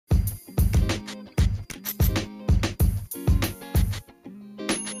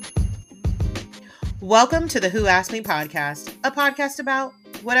Welcome to the Who Asked Me podcast, a podcast about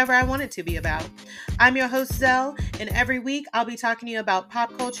whatever I want it to be about. I'm your host, Zell, and every week I'll be talking to you about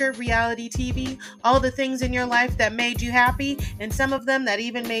pop culture, reality TV, all the things in your life that made you happy, and some of them that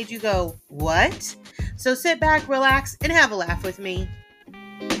even made you go, what? So sit back, relax, and have a laugh with me.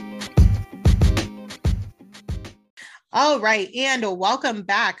 All right, and welcome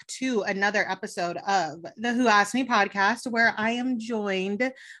back to another episode of the Who Asked Me podcast, where I am joined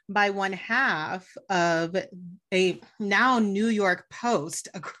by one half of a now New York Post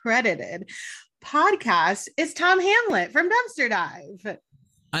accredited podcast. It's Tom Hamlett from Dumpster Dive.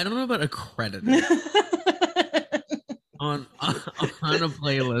 I don't know about accredited. on a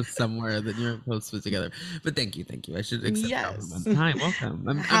playlist somewhere that New York Post put together. But thank you. I should accept yes. Hi,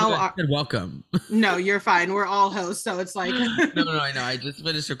 welcome. Welcome. No, you're fine. We're all hosts, so it's like No, I know. I just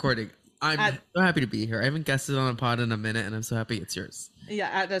finished recording. I'm so happy to be here. I haven't guested on a pod in a minute, and I'm so happy it's yours. Yeah,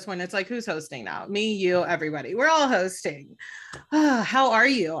 at this point, it's like, who's hosting now? Me, you, everybody. We're all hosting. How are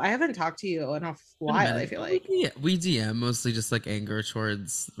you? I haven't talked to you in a while, I feel like. Yeah, we DM mostly just like anger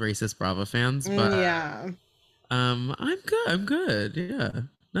towards racist Bravo fans, but yeah. I'm good. Yeah,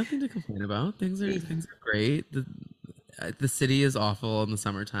 nothing to complain about. Things are great. The city is awful in the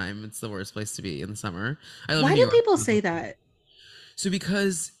summertime. It's the worst place to be in the summer. Why do people say that? So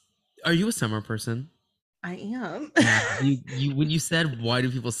because, are you a summer person? I am. you when you said why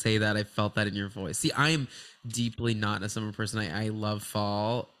do people say that, I felt that in your voice. See, I am deeply not a summer person. I love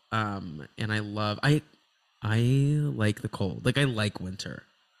fall. And I like the cold. Like I like winter.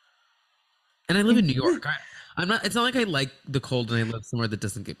 And I live in New York. It's not like I like the cold and I live somewhere that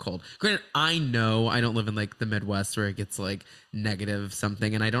doesn't get cold. Granted, I know I don't live in like the Midwest where it gets like negative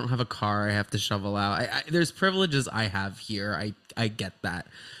something, and I don't have a car I have to shovel out. There's privileges I have here. I get that.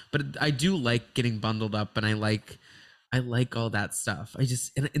 But I do like getting bundled up, and I like all that stuff. I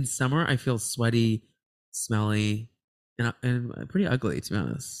just, in summer, I feel sweaty, smelly, and pretty ugly, to be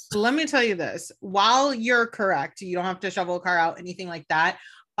honest. Let me tell you this. While you're correct, you don't have to shovel a car out, anything like that.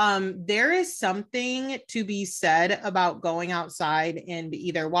 There is something to be said about going outside and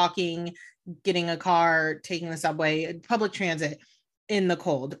either walking, getting a car, taking the subway, public transit in the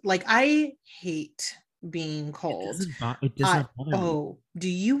cold. Like, I hate being cold. It doesn't bother me. Oh, do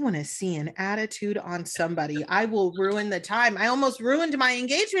you want to see an attitude on somebody? I will ruin the time. I almost ruined my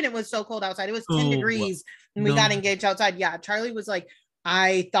engagement. It was so cold outside. It was 10 degrees and we got engaged outside. Yeah, Charlie was like,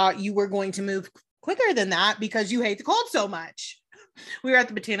 I thought you were going to move quicker than that because you hate the cold so much. We were at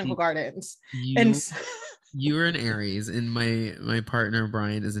the Botanical Gardens. You're an Aries, and my partner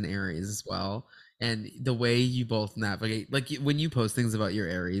Brian is an Aries as well. And the way you both navigate, like when you post things about your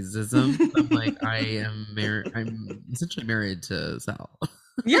Ariesism, I'm like, I'm essentially married to Sal.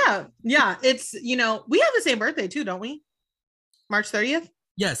 Yeah. It's, we have the same birthday too, don't we? March 30th.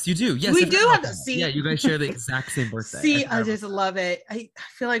 Yes, you do. Yes, we do have to see. Yeah, you guys share the exact same birthday. See, I just love it. I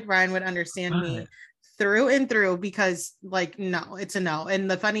feel like Brian would understand me through and through, because like, no, it's a no. And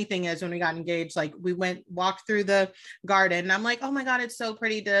the funny thing is, when we got engaged, like we walked through the garden and I'm like, oh my God, it's so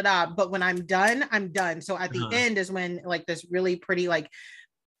pretty. But when I'm done, I'm done. So at the end is when like this really pretty, like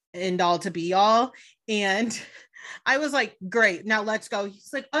end all to be all. And I was like, great, now let's go.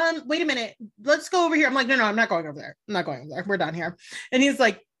 He's like, wait a minute, let's go over here. I'm like, no, I'm not going over there. I'm not going over there. We're done here. And he's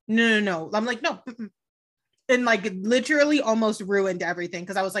like, no. I'm like, no. And like literally almost ruined everything,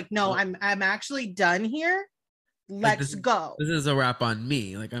 because I was like, no, I'm actually done here. Let's go. This is a wrap on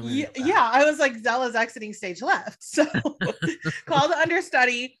me. Like I'm I was like, Zella's exiting stage left. So call the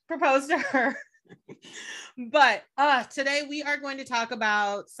understudy, propose to her. But today we are going to talk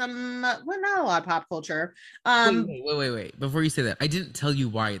about not a lot of pop culture. Wait. Before you say that, I didn't tell you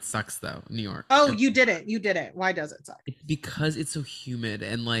why it sucks though, New York. Oh, you didn't. Why does it suck? It's because it's so humid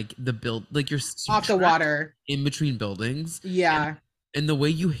and like you're off the water in between buildings. Yeah. And the way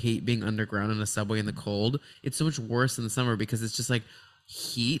you hate being underground in a subway in the cold, it's so much worse in the summer because it's just like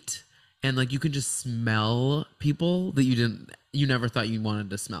heat, and like you can just smell people that you never thought you wanted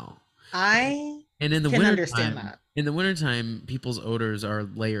to smell. And in the winter understand that. In the wintertime, people's odors are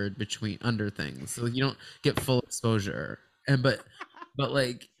layered under things, so you don't get full exposure. But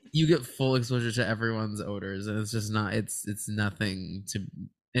like you get full exposure to everyone's odors, and it's just not. It's nothing to.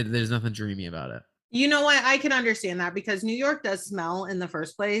 There's nothing dreamy about it. You know what? I can understand that, because New York does smell in the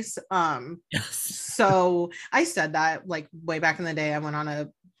first place. Yes. So I said that like way back in the day. I went on a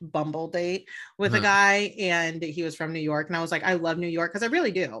Bumble date with a guy, and he was from New York, and I was like, I love New York, because I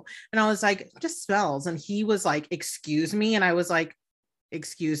really do. And I was like, it just smells. And he was like, excuse me. And I was like,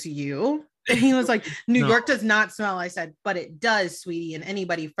 excuse you. And he was like, New No. York does not smell. I said, but it does, sweetie. And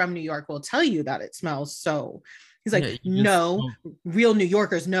anybody from New York will tell you that it smells. So he's Yeah, like, you just no, real New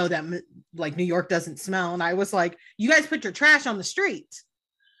Yorkers know that like New York doesn't smell. And I was like, you guys put your trash on the street.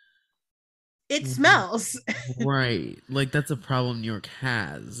 It smells. right. Like that's a problem New York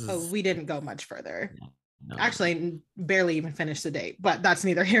has. Oh, we didn't go much further. No. Actually, barely even finished the date, but that's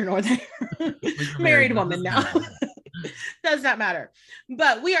neither here nor there. Well, you're married. Married That woman doesn't now. matter. Does not matter.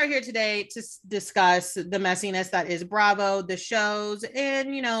 But we are here today to discuss the messiness that is Bravo, the shows,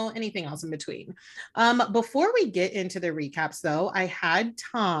 and anything else in between. Before we get into the recaps, though, I had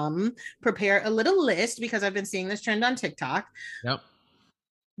Tom prepare a little list because I've been seeing this trend on TikTok. Yep.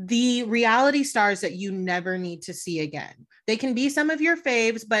 The reality stars that you never need to see again. They can be some of your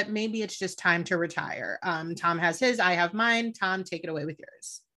faves, but maybe it's just time to retire. Tom has his, I have mine. Tom, take it away with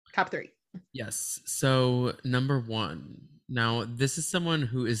yours. Top 3. Yes. So number 1. Now, this is someone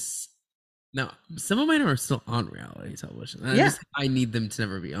who is now some of mine are still on reality television. And Yeah. I need them to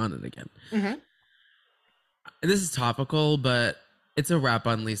never be on it again. Mm-hmm. This is topical, but it's a wrap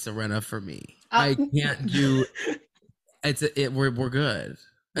on Lisa Rinna for me. Uh, I can't do we're good.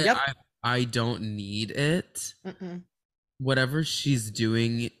 Yep. I don't need it. Mm-mm. Whatever she's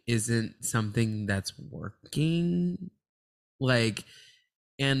doing isn't something that's working. Like,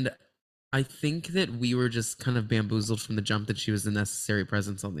 and I think that we were just kind of bamboozled from the jump that she was a necessary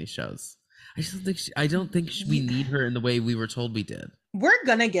presence on these shows. I don't think we need her in the way we were told we did. We're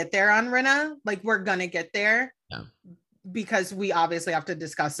gonna get there on Rinna. Like, we're gonna get there. Yeah. Because we obviously have to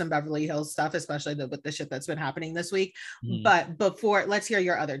discuss some Beverly Hills stuff, especially with the shit that's been happening this week. Mm. But let's hear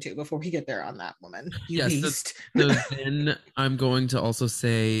your other 2 before we get there on that woman. You beast. So then I'm going to also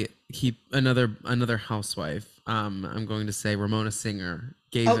say keep another housewife. I'm going to say Ramona Singer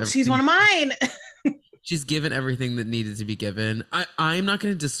she's one of mine. She's given everything that needed to be given. I'm not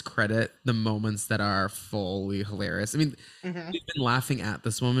going to discredit the moments that are fully hilarious. I mean, we've been laughing at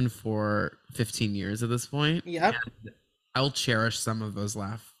this woman for 15 years at this point. Yep. I'll cherish some of those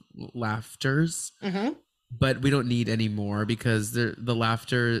laughters, but we don't need any more because the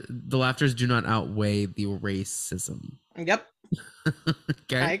laughters do not outweigh the racism. Yep.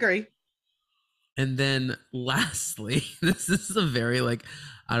 Okay. I agree. And then lastly, this is a very like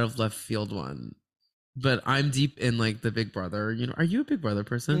out of left field one, but I'm deep in like the Big Brother. Are you a Big Brother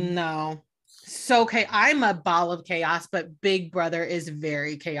person? No. So I'm a ball of chaos, but Big Brother is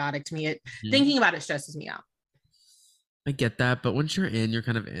very chaotic to me. Thinking about it stresses me out. I get that, but once you're in, you're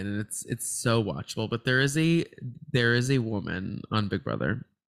kind of in, and it's so watchable. But there is a woman on Big Brother.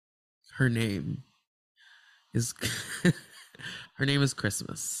 Her name is her name is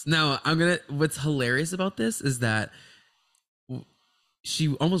Christmas. Now what's hilarious about this is that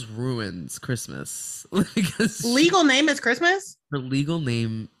she almost ruins Christmas because legal name is Christmas. Her legal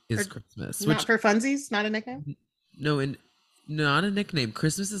name is Christmas, not for funsies, not a nickname. No, and not a nickname.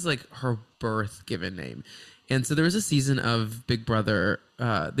 Christmas is like her birth given name. And so there was a season of Big Brother.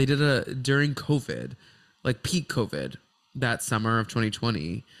 They did during COVID, like peak COVID, that summer of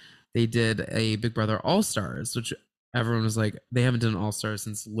 2020. They did a Big Brother All Stars, which everyone was like, they haven't done an All Stars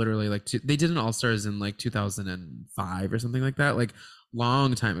since literally they did an All Stars in like 2005 or something like that, like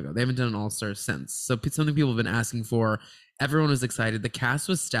long time ago. They haven't done an All Stars since. So something people have been asking for. Everyone was excited. The cast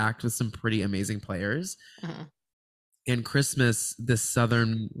was stacked with some pretty amazing players. And Christmas, this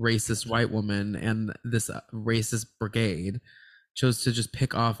Southern racist white woman and this racist brigade chose to just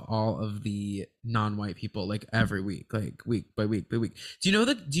pick off all of the non-white people like every week, like week by week by week. Do you know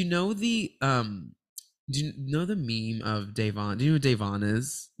the meme of Davon? Do you know who Davon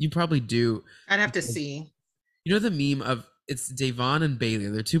is? You probably do. I'd have to see. You know the meme of it's Davon and Bailey.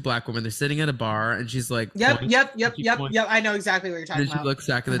 They're 2 black women. They're sitting at a bar and she's like, yep. I know exactly what you're talking about. She looks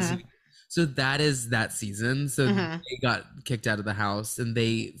back at the So that is that season. So they got kicked out of the house and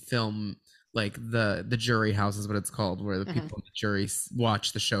they film like the jury house is what it's called, where the people in the jury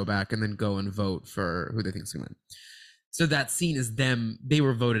watch the show back and then go and vote for who they think is going to win. So that scene is them. They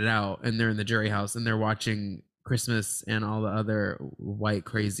were voted out and they're in the jury house and they're watching Christmas and all the other white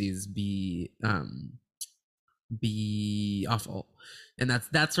crazies be awful. And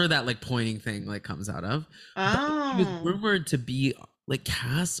that's where that like pointing thing like comes out of. But he was rumored to be like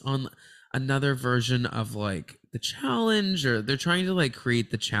cast on another version of like the challenge, or they're trying to like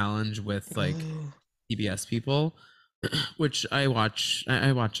create the challenge with like CBS people, which I watch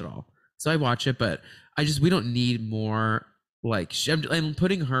it all. So I watch it, but we don't need more like I'm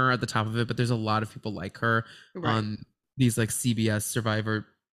putting her at the top of it, but there's a lot of people like her on these like CBS Survivor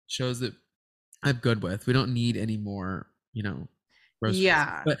shows that I'm good with. We don't need any more, Roast racism.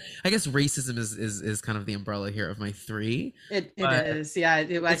 Yeah. But I guess racism is kind of the umbrella here of my three. It But is. Yeah,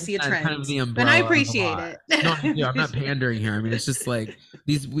 I see a that's kind trend. of the And I umbrella of a appreciate lot. it. No, I do. I'm not pandering here. I mean, it's just like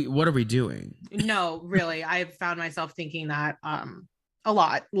what are we doing? No, really. I've found myself thinking that a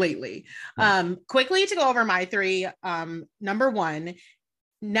lot lately. Yeah. Quickly to go over my three. Number one,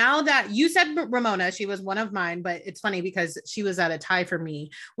 now that you said Ramona, she was one of mine, but it's funny because she was at a tie for me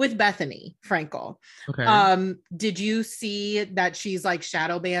with Bethany Frankel. Okay. Did you see that she's like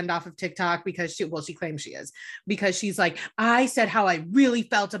shadow banned off of TikTok because she claims she is, because she's like, I said how I really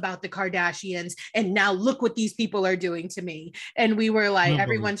felt about the Kardashians, and now look what these people are doing to me. And we were I like, don't believe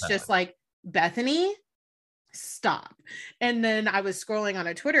everyone's that. just like, Bethany, stop. And then I was scrolling on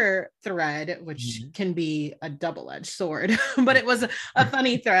a Twitter thread, which can be a double-edged sword, but it was a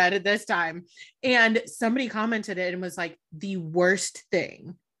funny thread at this time. And somebody commented it and was like, the worst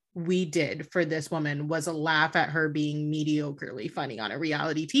thing we did for this woman was a laugh at her being mediocrely funny on a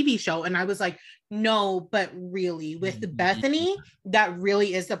reality TV show. And I was like, no, but really with Bethany, that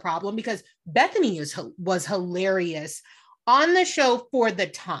really is the problem, because Bethany was hilarious on the show for the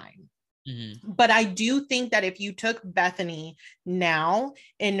time. Mm-hmm. But I do think that if you took Bethany now,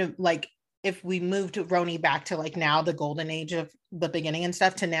 and like if we moved Roni back to like now the golden age of the beginning and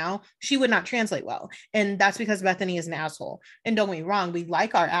stuff to now, she would not translate well. And that's because Bethany is an asshole. And don't get me wrong, we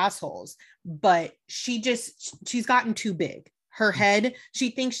like our assholes, but she's gotten too big. Her head,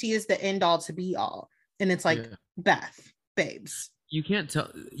 she thinks she is the end all to be all. And it's like, Beth, babes. You can't tell,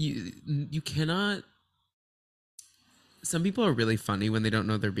 you cannot. Some people are really funny when they don't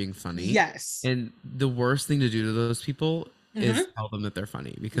know they're being funny. Yes. And the worst thing to do to those people is tell them that they're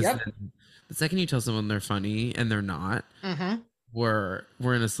funny, because then the second you tell someone they're funny and they're not, we're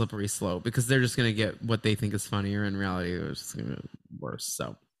in a slippery slope, because they're just going to get what they think is funnier. In reality, it's just going to be worse.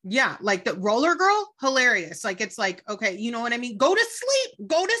 So yeah, like the roller girl, hilarious. Like, it's like, okay, you know what I mean? Go to sleep.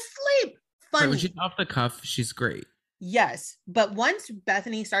 Funny. Right, when she's off the cuff, she's great. Yes. But once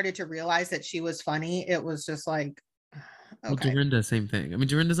Bethany started to realize that she was funny, it was just like, okay. Well, Dorinda, same thing. I mean,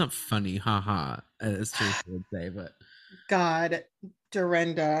 Dorinda's not funny, haha, as Teresa would say, but God,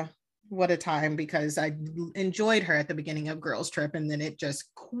 Dorinda, what a time, because I enjoyed her at the beginning of Girls Trip, and then it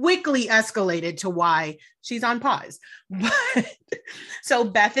just quickly escalated to why she's on pause. But so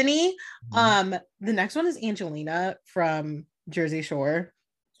Bethany, the next one is Angelina from Jersey Shore.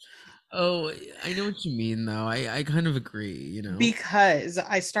 Oh, I know what you mean, though. I kind of agree, you know, because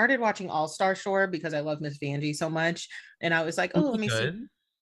I started watching All Star Shore because I love Miss Vanjie so much, and I was like, oh, let me see.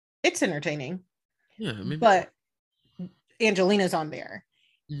 It's entertaining. Yeah, maybe. But Angelina's on there.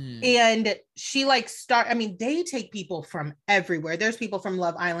 And she like they take people from everywhere. There's people from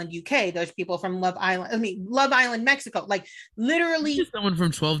Love Island UK, there's people from Love Island Mexico, like literally. There's someone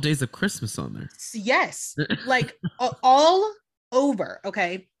from 12 Days of Christmas on there. Yes. Like all over.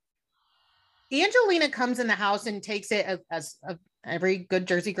 Okay. Angelina comes in the house and takes it as every good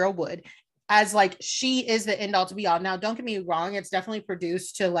Jersey girl would, as like she is the end all to be all. Now, don't get me wrong, it's definitely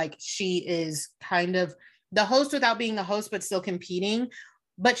produced to like she is kind of the host without being the host, but still competing.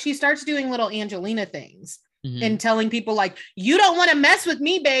 But she starts doing little Angelina things and telling people like, you don't want to mess with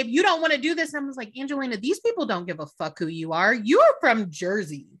me, babe. You don't want to do this. And I was like, Angelina, these people don't give a fuck who you are. You're from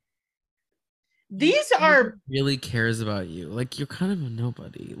Jersey. These are really cares about you. Like, you're kind of a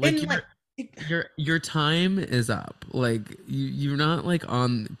nobody. Like, your time is up. Like, you're not like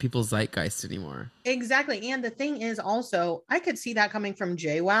on people's zeitgeist anymore. Exactly. And the thing is also, I could see that coming from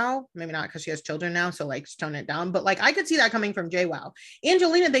JWoww. Maybe not, because she has children now, so like tone it down. But like I could see that coming from JWoww.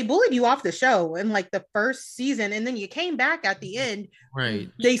 Angelina, they bullied you off the show in like the first season, and then you came back at the end. Right.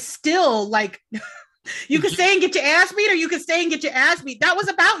 They still like you could stay and get your ass beat, or you could stay and get your ass beat. That was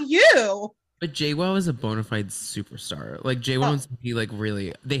about you. But JWoww is a bona fide superstar. Like, JWoww wants to be like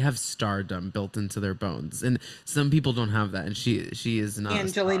really, they have stardom built into their bones, and some people don't have that, and she is not.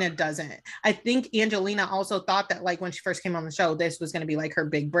 Angelina doesn't. I think Angelina also thought that like when she first came on the show, this was going to be like her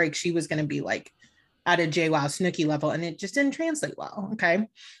big break. She was going to be like at a JWoww Snooki level, and it just didn't translate well. Okay,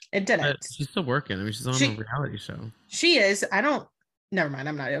 it didn't. But she's still working. I mean, she's on a reality show. She is. Never mind.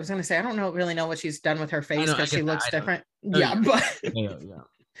 I was going to say I don't really know what she's done with her face, because she looks different.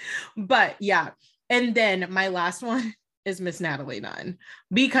 But yeah. And then my last one is Miss Natalie Nunn,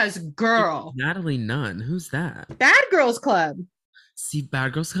 because girl, Natalie Nunn, who's that? Bad Girls Club. See,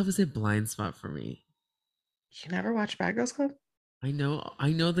 Bad Girls Club is a blind spot for me. You never watched Bad Girls Club? I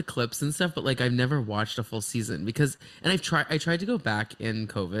know the clips and stuff, but like I've never watched a full season, I tried to go back in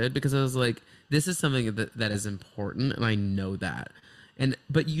COVID, because I was like, this is something that is important, and I know that.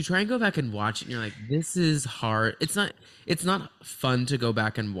 But you try and go back and watch it, and you're like, this is hard. It's not fun to go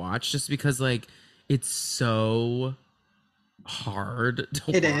back and watch, just because like it's so hard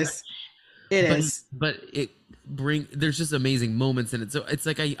to It watch. is. It but is. but it there's just amazing moments in it, so it's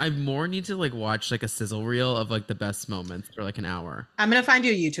like I more need to like watch like a sizzle reel of like the best moments for like an hour. I'm gonna find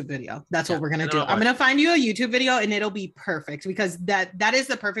you a YouTube video. That's Yeah, what we're gonna and do. I'll I'm watch. gonna find you a YouTube video and it'll be perfect because that is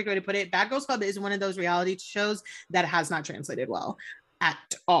the perfect way to put it. Bad Girls Club is one of those reality shows that has not translated well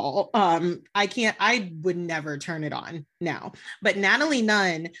at all. I would never turn it on now. But Natalie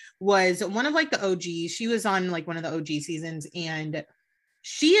Nunn was one of like the OGs. She was on like one of the OG seasons, and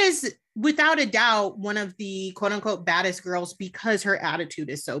she is without a doubt one of the quote unquote baddest girls because her attitude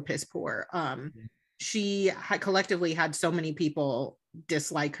is so piss poor. She had collectively had so many people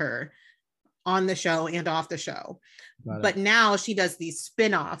dislike her on the show and off the show. But now she does these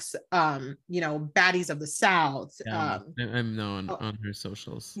spin-offs, Baddies of the South. Yeah, I'm known on her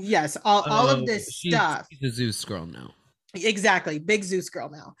socials. Yes, all of this stuff. She's a Zeus girl now. Exactly, big Zeus girl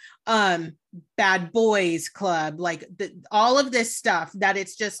now. Bad Boys Club, like all of this stuff that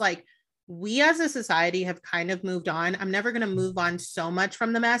it's just like we as a society have kind of moved on. I'm never going to move on so much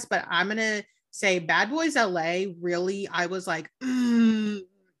from the mess, but I'm going to say Bad Boys LA, really, I was like,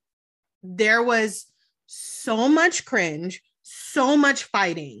 there was so much cringe, so much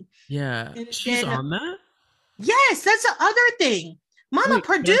fighting. Yeah, and she's on that. Yes, that's the other thing. Mama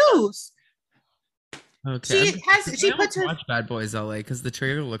produce. Okay, she puts her watch Bad Boys LA because the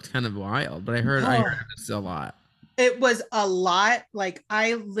trailer looked kind of wild, but I heard it's a lot. It was a lot. Like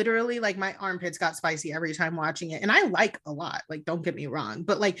I literally like my armpits got spicy every time watching it. And I like a lot, like don't get me wrong,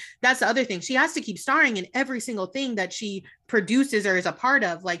 but like that's the other thing. She has to keep starring in every single thing that she produces or is a part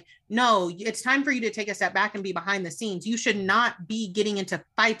of. Like, no, it's time for you to take a step back and be behind the scenes. You should not be getting into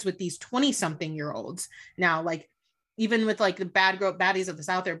fights with these 20-something-year-olds now. Like even with like the baddies of the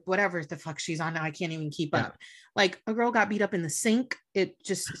South or whatever the fuck she's on now, I can't even keep up. Like a girl got beat up in the sink.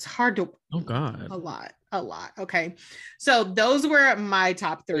 It's hard to. Oh God. A lot. Okay. So those were my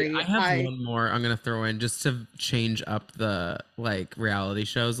top three. Wait, I have one more I'm going to throw in just to change up the like reality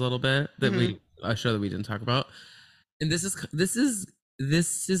shows a little bit that a show that we didn't talk about. And this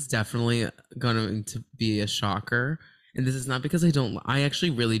is definitely going to be a shocker. And this is not because I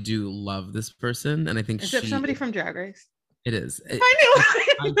actually really do love this person. And I think is it somebody from Drag Race? It is. I knew.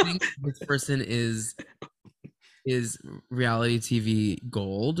 I think this person is reality TV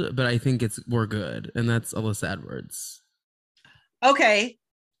gold, but I think we're good. And that's Alyssa Edwards. Okay.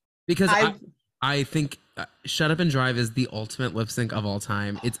 Because I think Shut Up and Drive is the ultimate lip sync of all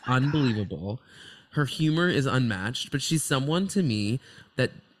time. It's unbelievable. Her humor is unmatched, but she's someone to me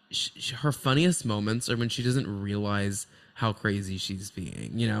that her funniest moments are when she doesn't realize how crazy she's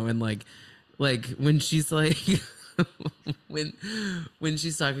being, and like when she's like when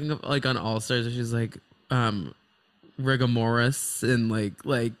she's talking like on All Stars, she's like Rigor Morris and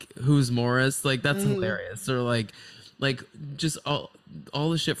like who's Morris, like that's hilarious. Or like just all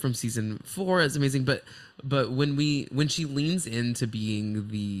the shit from season 4 is amazing, but when she leans into being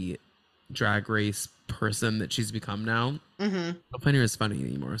the Drag Race person that she's become now, I don't find her as funny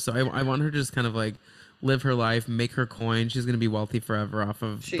anymore. So I want her to just kind of like live her life, make her coin. She's gonna be wealthy forever off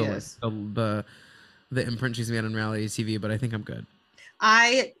of the imprint she's made on reality TV. But I think I'm good.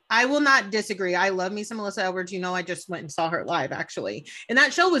 I will not disagree. I love me some Alyssa Edwards. I just went and saw her live actually, and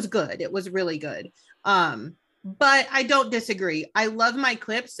that show was good. It was really good. But I don't disagree. I love my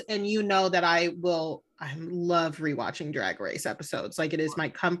clips, and that I love rewatching Drag Race episodes. Like it is my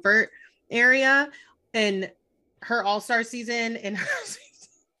comfort area. And her All-Star season and her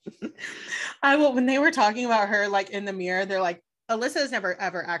season, when they were talking about her like in the mirror, they're like, Alyssa is never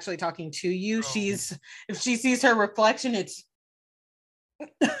ever actually talking to you. If she sees her reflection, it's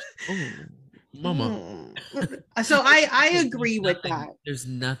mama. So I agree with that. There's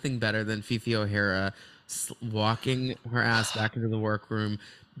nothing better than Fifi O'Hara walking her ass back into the workroom,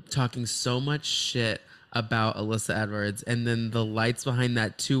 talking so much shit about Alyssa Edwards, and then the lights behind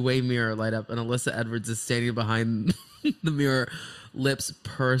that two-way mirror light up, and Alyssa Edwards is standing behind the mirror, lips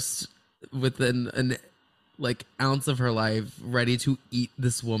pursed within an like ounce of her life, ready to eat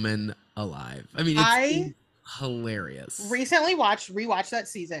this woman alive. I mean, it's hilarious. Recently rewatched that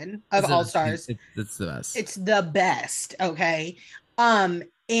season of All Stars. It's the best. It's the best. Okay.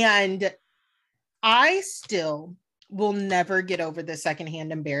 And I still will never get over the secondhand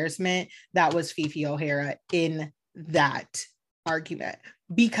embarrassment that was Fifi O'Hara in that argument,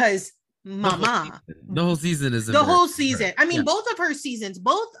 because mama, the whole season is the whole season. I mean, both of her seasons,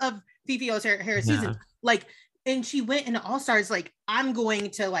 both of Fifi O'Hara's seasons, like, and she went into All Stars like, I'm going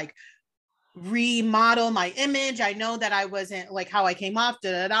to like remodel my image. I know that I wasn't like how I came off,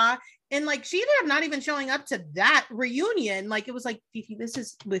 And like she ended up not even showing up to that reunion. Like it was like, Fifi, this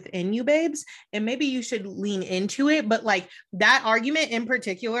is within you, babes, and maybe you should lean into it. But like that argument in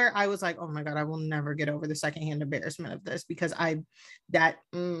particular, I was like, oh my God, I will never get over the secondhand embarrassment of this because it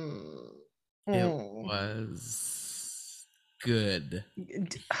was good.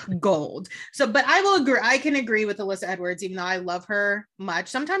 Gold. So, but I will agree. I can agree with Alyssa Edwards, even though I love her much.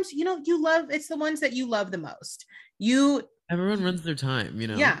 Sometimes, you love, it's the ones that you love the most. Everyone runs their time,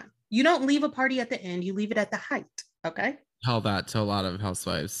 Yeah. You don't leave a party at the end, you leave it at the height. Okay. Tell that to a lot of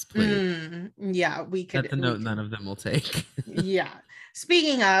housewives, please. Yeah, we could. That's a note none of them will take. Yeah.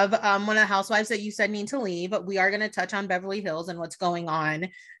 Speaking of one of the housewives that you said need to leave, we are going to touch on Beverly Hills and what's going on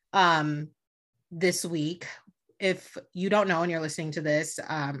this week. If you don't know and you're listening to this,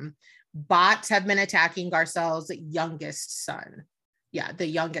 bots have been attacking Garcelle's youngest son. Yeah, the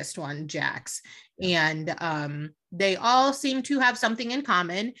youngest one, Jax. Yeah. And they all seem to have something in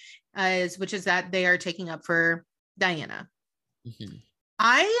common, which is that they are taking up for Diana. Mm-hmm.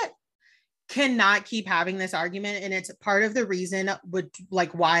 I cannot keep having this argument, and it's part of the reason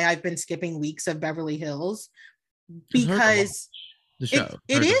why I've been skipping weeks of Beverly Hills, because it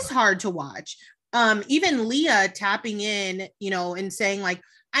is hard to watch. Even Leah tapping in, and saying like,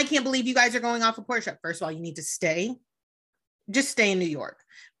 I can't believe you guys are going off of Portia. First of all, you need to just stay in New York,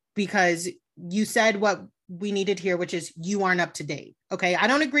 because you said what we needed here, which is you aren't up to date. Okay. I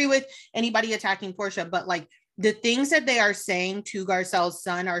don't agree with anybody attacking Portia, but like the things that they are saying to Garcelle's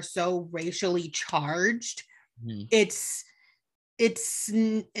son are so racially charged. Mm-hmm. It's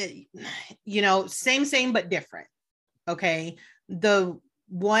same, but different. Okay. The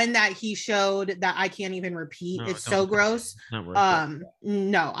one that he showed that I can't even repeat. It's so gross.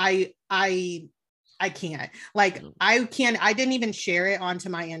 No, I can't. Like, I didn't even share it onto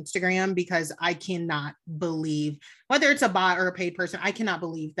my Instagram because I cannot believe, whether it's a bot or a paid person, I cannot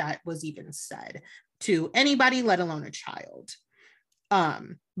believe that was even said to anybody, let alone a child.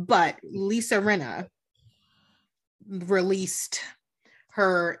 But Lisa Rinna released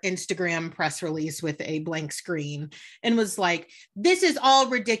her Instagram press release with a blank screen and was like, this is all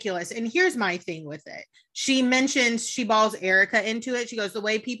ridiculous. And here's my thing with it. She mentions, she balls Erica into it. She goes, the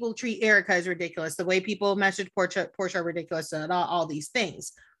way people treat Erica is ridiculous. The way people message Portia are ridiculous, and all these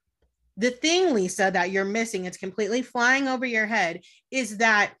things. The thing, Lisa, that you're missing, it's completely flying over your head, is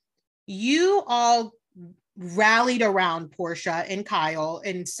that you all rallied around Portia and Kyle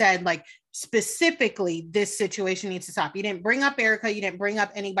and said, like, specifically, this situation needs to stop. You didn't bring up Erica. You didn't bring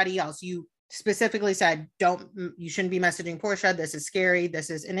up anybody else. You specifically said, you shouldn't be messaging Portia. This is scary.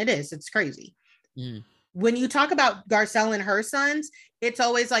 It's crazy. Mm. When you talk about Garcelle and her sons, it's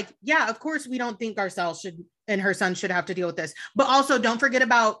always like, yeah, of course, we don't think Garcelle and her son should have to deal with this. But also don't forget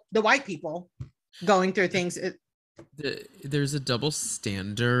about the white people going through things. There's a double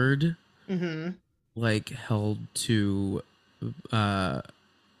standard, mm-hmm. like held to,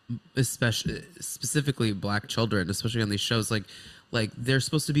 especially specifically Black children, especially on these shows, like they're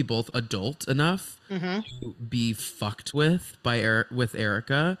supposed to be both adult enough mm-hmm. to be fucked with with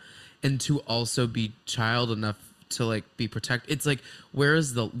Erica, and to also be child enough to like be protected. It's like,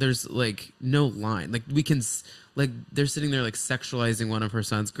 there's like no line. Like we can, like they're sitting there like sexualizing one of her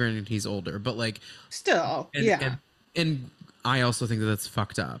sons. Granted, he's older, but like still, and I also think that that's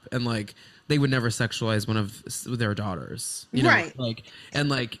fucked up. And like they would never sexualize one of their daughters, right?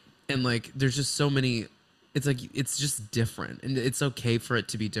 And there's just so many. It's like, it's just different, and it's okay for it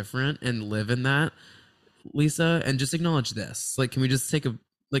to be different and live in that, Lisa, and just acknowledge this. Like, can we just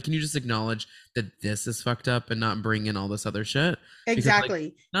can you just acknowledge that this is fucked up and not bring in all this other shit?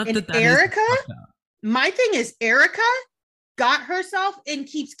 Exactly. Because, like, not that Erica, my thing is Erica got herself and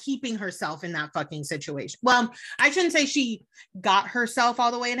keeps keeping herself in that fucking situation. Well, I shouldn't say she got herself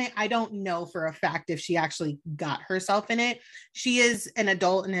all the way in it. I don't know for a fact if she actually got herself in it. She is an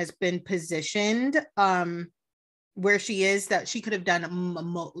adult and has been positioned where she is, that she could have done a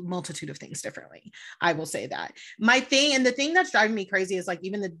multitude of things differently. I will say that. My thing, and the thing that's driving me crazy, is like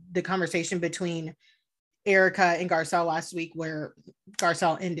even the conversation between Erica and Garcelle last week, where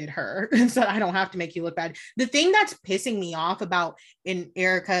Garcelle ended her and said, I don't have to make you look bad. The thing that's pissing me off about in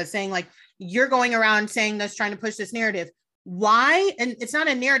Erica saying, like, you're going around saying this, trying to push this narrative. Why? And it's not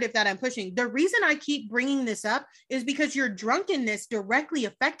a narrative that I'm pushing. The reason I keep bringing this up is because your drunkenness directly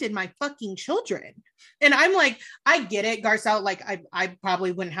affected my fucking children. And I'm like, I get it, Garcelle. Like, I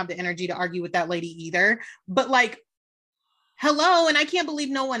probably wouldn't have the energy to argue with that lady either. But like, hello. And I can't believe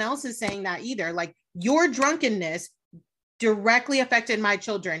no one else is saying that either. Like, your drunkenness directly affected my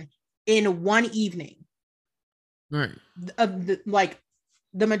children in one evening. Right. Like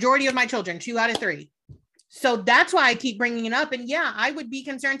the majority of my children, 2 out of 3, So that's why I keep bringing it up. And yeah, I would be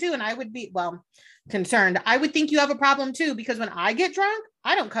concerned too. And I would be, well, concerned. I would think you have a problem too, because when I get drunk,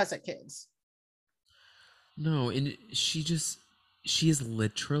 I don't cuss at kids. No, and she is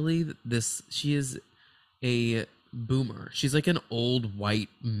literally this. She is a boomer. She's like an old white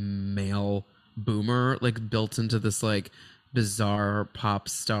male boomer, like built into this like bizarre pop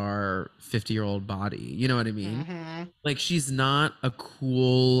star 50-year-old body. You know what I mean? Mm-hmm. Like she's not a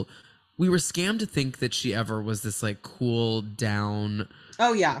cool. We were scammed to think that she ever was this like cool down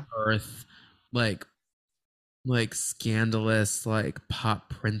Oh yeah. earth, like scandalous like pop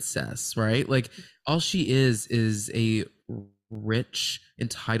princess, right? Like all she is a rich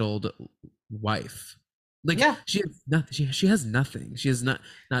entitled wife. Like Yeah. she has nothing. She has nothing. She has not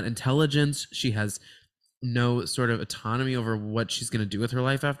intelligence. She has no sort of autonomy over what she's going to do with her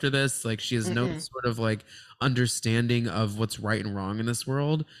life after this. Like she has no Mm-mm. sort of like understanding of what's right and wrong in this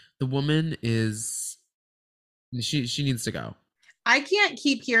world. The woman is she needs to go. I can't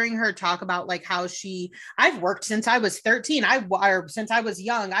keep hearing her talk about like how I've worked since I was 13. Or since I was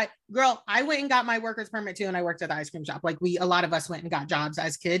young. I went and got my worker's permit too. And I worked at the ice cream shop. Like a lot of us went and got jobs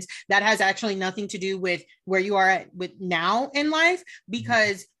as kids. That has actually nothing to do with where you are at with now in life,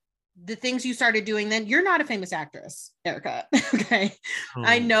 because the things you started doing then, you're not a famous actress, Erica. Okay.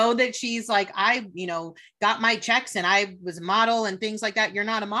 I Oh, know that she's like, got my checks and I was a model and things like that. You're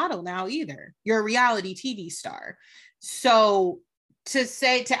not a model now either. You're a reality TV star. So to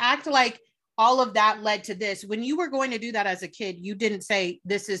act like all of that led to this, when you were going to do that as a kid, you didn't say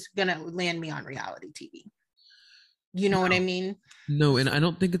this is going to land me on reality TV. You know what I no. mean? No, and I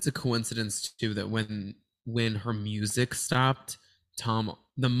don't think it's a coincidence too that when her music stopped, Tom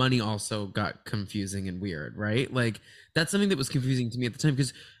the money also got confusing and weird, right? Like that's something that was confusing to me at the time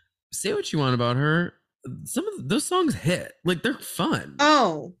because say what you want about her, some of those songs hit. Like they're fun.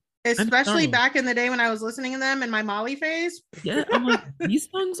 Oh, I'm especially sorry. back in the day when I was listening to them in my Molly phase. Yeah, I'm like these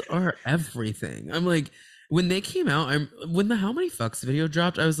songs are everything. I'm like when they came out, when the How Many Fucks video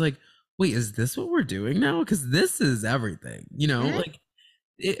dropped, I was like, wait, is this what we're doing now? Because this is everything, you know? Mhm. Like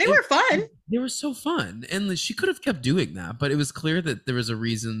it, They it were fun. they were so fun and she could have kept doing that but it was clear that there was a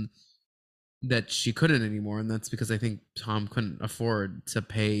reason that she couldn't anymore and that's because I think Tom couldn't afford to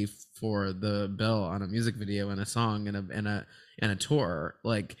pay for the bill on a music video and a song and a tour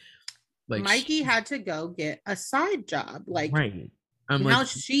like Mikey she, had to go get a side job. Like right. I'm like now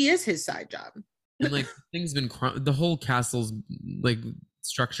she is his side job. and like things been the whole castle's like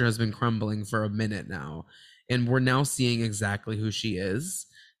structure has been crumbling for a minute now and we're now seeing exactly who she is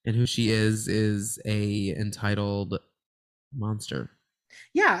and who she is a entitled monster.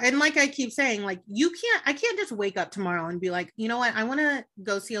 Yeah, and like I keep saying, like I can't just wake up tomorrow and be like, you know what, I want to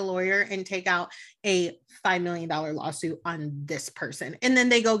go see a lawyer and take out a $5 million lawsuit on this person and then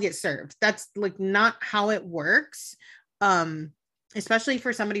they go get served. That's like not how it works. um Especially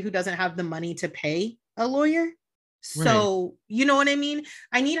for somebody who doesn't have the money to pay a lawyer. Right. So you know what I mean?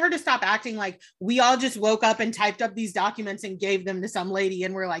 I need her to stop acting like we all just woke up and typed up these documents and gave them to some lady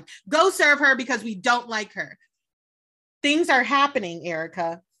and we're like, go serve her because we don't like her. Things are happening,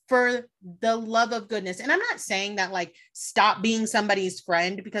 Erica, for the love of goodness. And I'm not saying that like stop being somebody's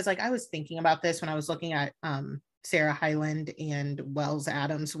friend, because like I was thinking about this when I was looking at Sarah Hyland and Wells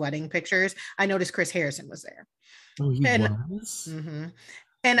Adams wedding pictures. I noticed Chris Harrison was there. Oh, he And was? mhm.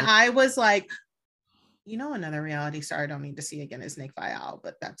 And I was like, another reality star I don't need to see again is Nick Viall,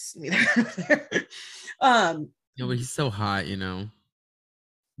 but that's neither there. um No, but he's so hot, you know.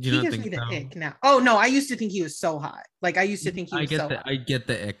 Do you he not gives think me the so? ick now. Oh no, I used to think he was so hot. Like I used to think he I was get so the hot. I get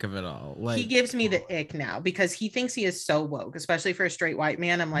the ick of it all. He Like gives me the ick now because he thinks he is so woke, especially for a straight white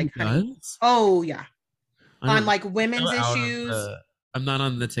man. I'm he like, honey, does? oh yeah, I on don't like I'm women's so out of issues. I'm not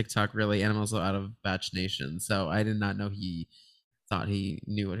on the TikTok really, and I'm also out of Batch Nation, so I did not know he thought he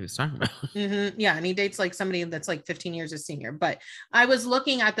knew what he was talking about. Yeah, and he dates like somebody that's like 15 years his senior. But I was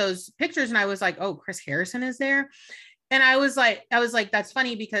looking at those pictures and I was like, oh, Chris Harrison is there. And I was like, that's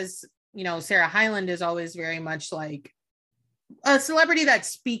funny because Sarah Hyland is always very much like a celebrity that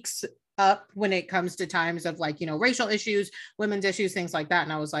speaks up when it comes to times of like, racial issues, women's issues, things like that.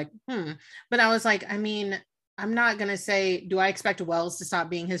 And I was like, But I was like, I mean, I'm not going to say, do I expect Wells to stop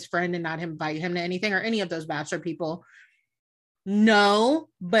being his friend and not invite him to anything or any of those Bachelor people? No.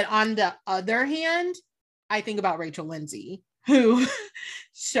 But on the other hand, I think about Rachel Lindsay, who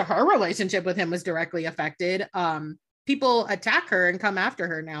her relationship with him was directly affected. People attack her and come after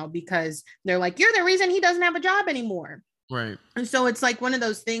her now because they're like, you're the reason he doesn't have a job anymore. Right. And so it's like one of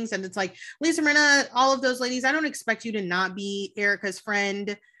those things. And it's like, Lisa Rinna, all of those ladies, I don't expect you to not be Erica's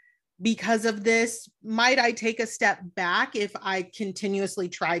friend, because of this, might I take a step back if I continuously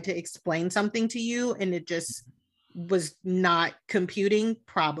tried to explain something to you and it just was not computing?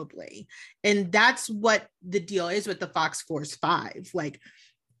 Probably. And that's what the deal is with the Fox Force 5. Like,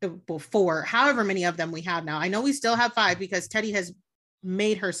 before, however many of them we have now. I know we still have 5 because Teddy has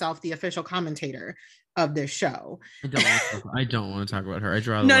made herself the official commentator of this show. I don't want to talk about her. I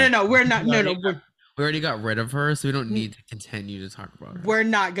draw the no, line. no, no. We're not. No, no. We already got rid of her, so we don't need to continue to talk about her. We're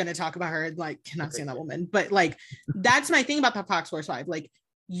not going to talk about her. Like, cannot stand that woman. But like, that's my thing about the Fox Force 5. Like,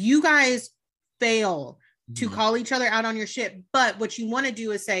 you guys fail to call each other out on your shit. But what you want to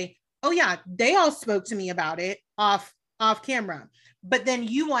do is say, oh yeah, they all spoke to me about it off camera. But then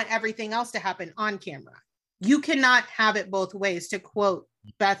you want everything else to happen on camera. You cannot have it both ways. To quote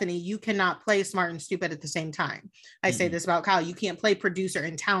Bethany, you cannot play smart and stupid at the same time. I say this about Kyle. You can't play producer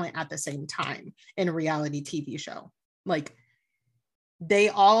and talent at the same time in a reality TV show. Like, they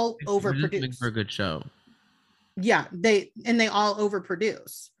all overproduce for a good show. Yeah, they all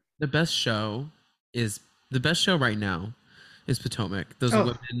overproduce. The best show right now is Potomac. Those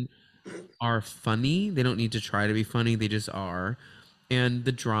women are funny. They don't need to try to be funny. They just are. And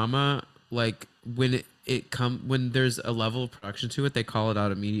the drama, like, when when there's a level of production to it, they call it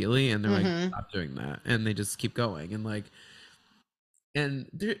out immediately, and they're like, stop doing that, and they just keep going. And like, and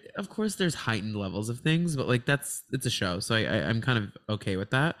there, of course, there's heightened levels of things, but like, it's a show, so I'm kind of okay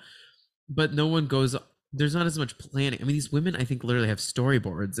with that. But no one goes. There's not as much planning. I mean, these women, I think, literally have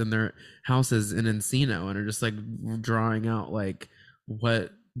storyboards in their houses in Encino and are just like drawing out like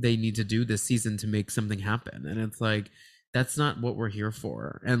what they need to do this season to make something happen. And it's like, that's not what we're here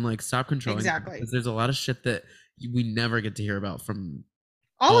for. And like, stop controlling. Exactly. Because there's a lot of shit that we never get to hear about from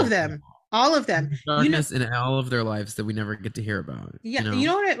all of them. Darkness in all of their lives that we never get to hear about. Yeah. You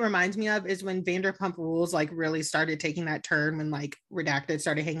know what it reminds me of is when Vanderpump Rules like really started taking that turn, when like Redacted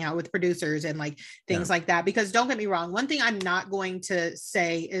started hanging out with producers and like things like that. Because don't get me wrong, one thing I'm not going to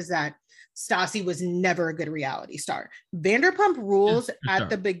say is that Stassi was never a good reality star. Vanderpump Rules at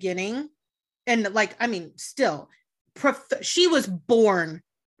the beginning, and like, I mean, still, she was born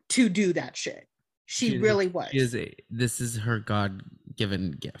to do that shit. She really was. This is her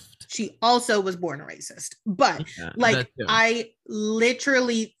God-given gift. She also was born a racist. But like, I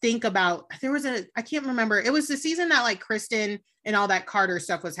literally think about, I can't remember. It was the season that like Kristen and all that Carter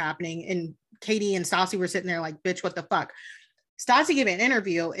stuff was happening, and Katie and Stassi were sitting there like, bitch, what the fuck? Stassi gave an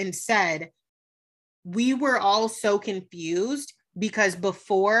interview and said, we were all so confused because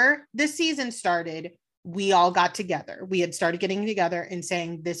before the season started, we all got together. We had started getting together and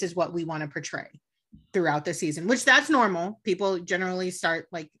saying, this is what we want to portray throughout the season, which that's normal. People generally start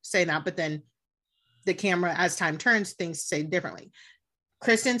like saying that, but then the camera, as time turns, things say differently.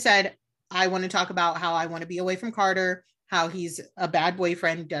 Kristen said, I want to talk about how I want to be away from Carter, how he's a bad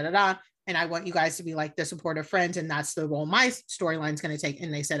boyfriend, da-da-da. And I want you guys to be like the supportive friends. And that's the role my storyline's going to take.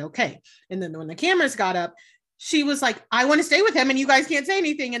 And they said, okay. And then when the cameras got up, she was like, I want to stay with him and you guys can't say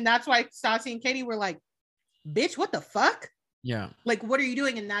anything. And that's why Stassi and Katie were like, bitch, what the fuck? Yeah. Like, what are you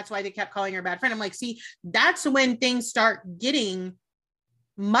doing? And that's why they kept calling her a bad friend. I'm like, see, that's when things start getting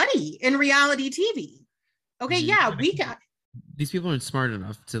muddy in reality TV. Okay. Yeah. These people aren't smart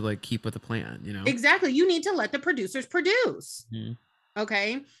enough to like keep with the plan, you know? Exactly. You need to let the producers produce.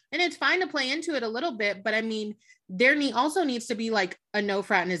 Okay. And it's fine to play into it a little bit, but I mean, there also needs to be like a no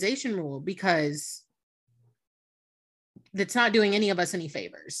fraternization rule, because that's not doing any of us any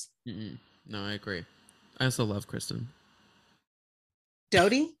favors. No, I agree. I also love Kristen.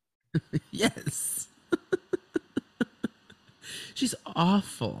 Dodie? Yes. She's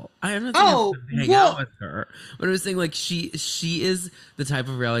awful. I'm not saying hang out with her, but I was saying like she is the type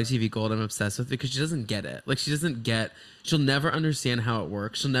of reality TV gold I'm obsessed with, because she doesn't get it. Like, she'll never understand how it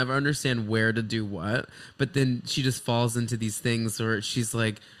works. She'll never understand where to do what, but then she just falls into these things where she's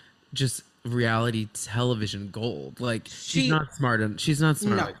like just reality television gold. Like, she's not smart like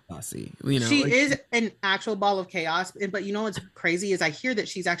Stassi. You know, she like, is an actual ball of chaos. But you know what's crazy is I hear that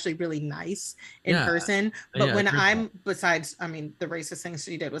she's actually really nice in person. But when besides, I mean, the racist things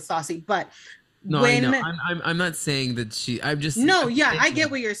she did with Stassi, but no, I know. I'm not saying that I'm just I get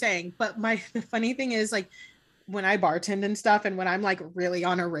what you're saying. But the funny thing is, like, when I bartend and stuff, and when I'm like really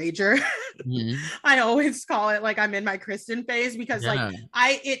on a rager, I always call it like I'm in my Kristen phase, because like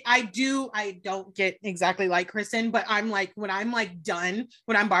I don't get exactly like Kristen, but I'm like, when I'm like done,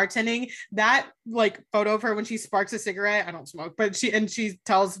 when I'm bartending, that like photo of her when she sparks a cigarette, I don't smoke, but she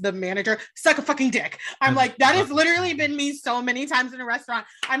tells the manager, suck a fucking dick. I'm like, that has literally been me so many times in a restaurant.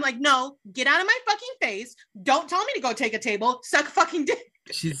 I'm like, no, get out of my fucking face. Don't tell me to go take a table. Suck a fucking dick.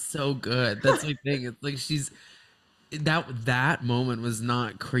 She's so good. That's my thing. It's like that moment was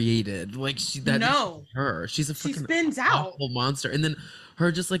not created. Like that's No, her. She's a she fucking spins out. awful monster. And then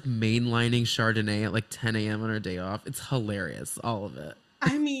her just like mainlining Chardonnay at like 10 a.m. on her day off. It's hilarious. All of it.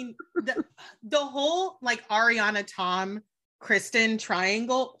 I mean, the whole like Ariana, Tom, Kristen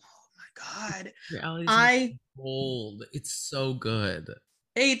triangle. Oh my God. Reality's I old. It's so good.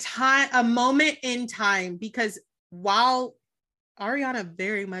 a moment in time, because while Ariana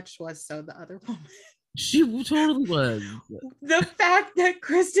very much was so the other woman, She totally was. the fact that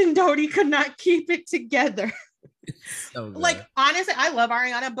Kristen Doty could not keep it together. It's so good. Like, honestly, I love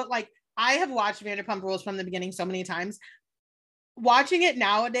Ariana, but like I have watched Vanderpump Rules from the beginning so many times. Watching it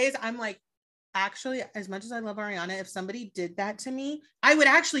nowadays, I'm like, actually, as much as I love Ariana, if somebody did that to me, I would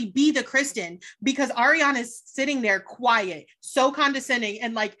actually be the Kristen, because Ariana is sitting there quiet, so condescending,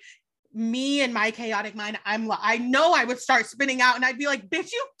 and like me and my chaotic mind, I know I would start spinning out, and I'd be like,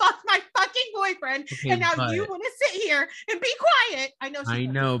 bitch, you fucked my fucking boyfriend, and now you want to sit here and be quiet. I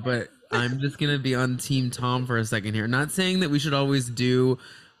know, but I'm just gonna be on Team Tom for a second here. Not saying that we should always do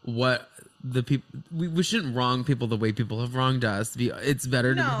what the people we shouldn't wrong people the way people have wronged us. It's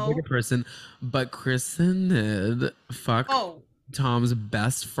better to be a bigger person. But Kristen did fuck Tom's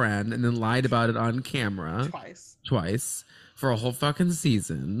best friend and then lied about it on camera twice for a whole fucking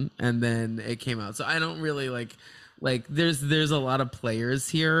season, and then it came out. So I don't really like there's a lot of players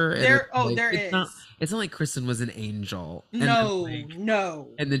here. And it's not like Kristen was an angel. No.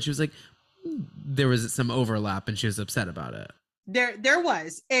 And then she was like, there was some overlap and she was upset about it. There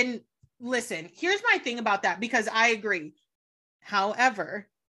was. And listen, here's my thing about that, because I agree. However,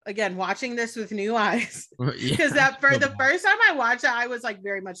 again, watching this with new eyes, because for the first time I watched it, I was like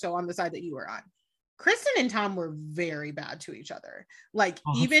very much so on the side that you were on. Kristen and Tom were very bad to each other. Like,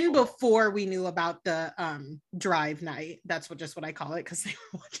 even before we knew about the Drive night, that's what I call it, because they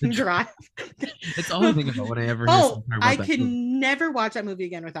were watching Drive. It's all I think about when I ever I can never watch that movie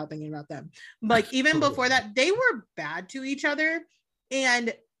again without thinking about them. Like, even before that, they were bad to each other.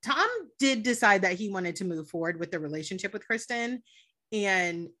 And Tom did decide that he wanted to move forward with the relationship with Kristen.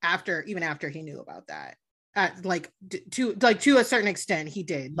 And even after he knew about that. To a certain extent, he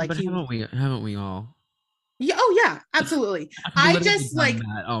did. Like, haven't we all? Yeah, oh yeah, absolutely. I just like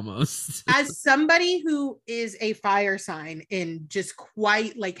that almost as somebody who is a fire sign and just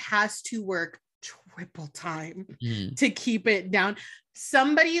quite like has to work triple time to keep it down.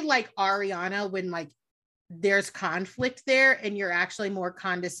 Somebody like Ariana, when like there's conflict there and you're actually more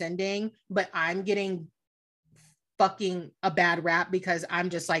condescending, but I'm getting fucking a bad rap because I'm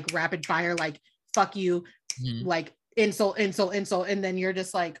just like rapid fire, like fuck you, like insult, and then you're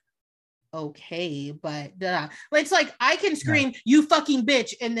just like, okay, but it's like I can scream you fucking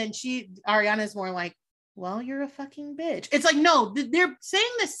bitch, and then Ariana's more like, well, you're a fucking bitch. It's like, no, they're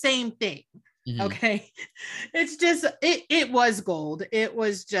saying the same thing. Okay, it's just it was gold. It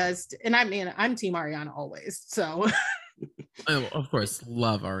was just, and I mean, I'm Team Ariana always, so I, of course,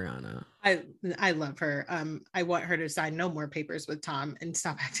 love Ariana. I love her. I want her to sign no more papers with Tom and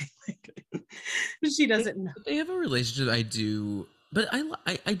stop acting like she doesn't know. They have a relationship. I do, but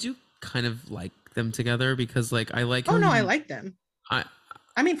I do kind of like them together, because like I like. Oh no, I like them. I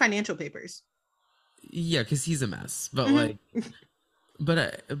mean financial papers. Yeah, because he's a mess, but like,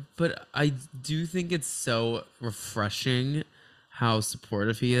 but I do think it's so refreshing how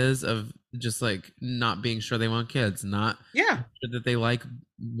supportive he is of just like not being sure they want kids, not sure that they like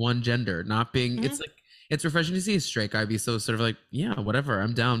one gender, not being it's like it's refreshing to see a straight guy be so sort of like, yeah, whatever,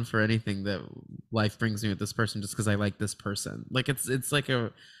 I'm down for anything that life brings me with this person just because I like this person. Like it's like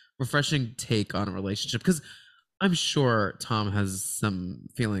a refreshing take on a relationship, because I'm sure Tom has some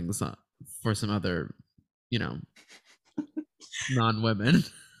feelings for some other, non-women.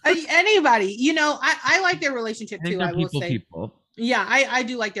 Anybody, I like their relationship too. I will say, yeah, I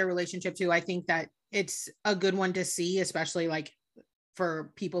do like their relationship too. I think that it's a good one to see, especially like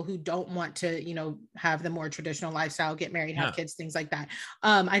for people who don't want to, have the more traditional lifestyle, get married, have kids, things like that.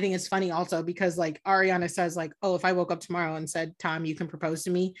 I think it's funny also because like Ariana says like, oh, if I woke up tomorrow and said, Tom, you can propose to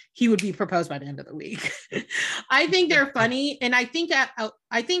me, he would be proposed by the end of the week. I think they're funny. And I think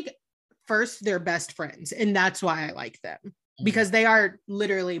first they're best friends, and that's why I like them, because they are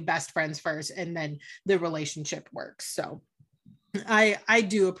literally best friends first, and then the relationship works. So I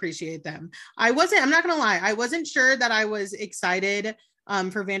do appreciate them. I'm not gonna lie, I wasn't sure that I was excited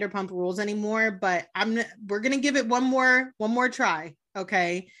for Vanderpump Rules anymore, but we're gonna give it one more try.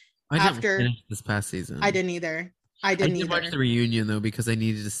 Okay. I didn't finish this past season. I didn't either. I did watch the reunion though, because I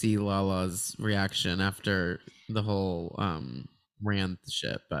needed to see Lala's reaction after the whole rant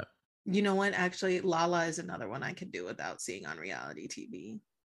shit. But you know what? Actually, Lala is another one I could do without seeing on reality TV.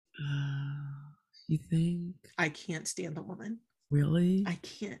 you think? I can't stand the woman. Really? I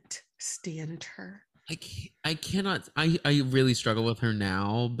can't stand her. I cannot. I really struggle with her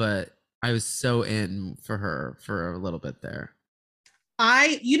now, but I was so in for her for a little bit there.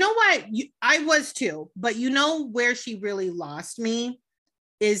 You know what? I was too, but you know where she really lost me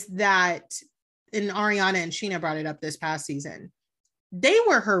is that, and Ariana and Sheena brought it up this past season. They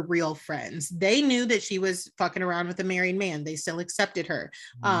were her real friends. They knew that she was fucking around with a married man. They still accepted her.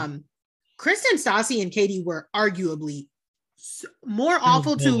 Mm-hmm. Kristen, Stassi, and Katie were arguably more They're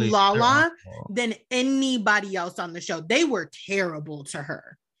awful to bullies. They're Lala awful. than anybody else on the show. They were terrible to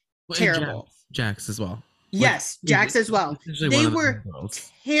her. Well, and Terrible. Jax as well. Like Yes, Jax as well. essentially one They of the were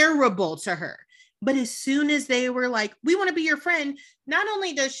girls. terrible to her. But as soon as they were like, we want to be your friend, not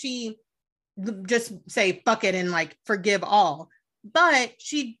only does she just say fuck it and like forgive all, but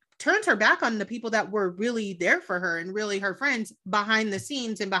she turns her back on the people that were really there for her and really her friends behind the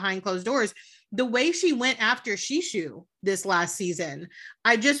scenes and behind closed doors. The way she went after Shishu this last season,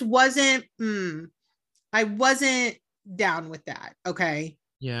 I just wasn't, I wasn't down with that. Okay.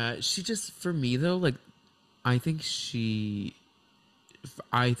 Yeah, she just for me though, like I think she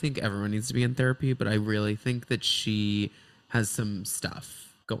I think everyone needs to be in therapy, but I really think that she has some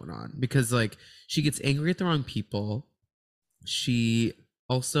stuff going on because like she gets angry at the wrong people. She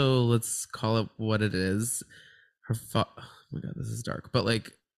also, let's call it what it is. Oh my god, this is dark. But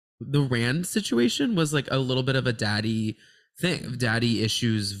like the Rand situation was like a little bit of a daddy thing, daddy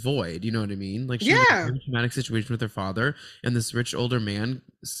issues void. You know what I mean? Like she was in a Yeah. very traumatic situation with her father, and this rich older man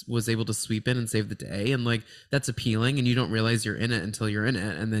was able to sweep in and save the day, and like that's appealing, and you don't realize you're in it until you're in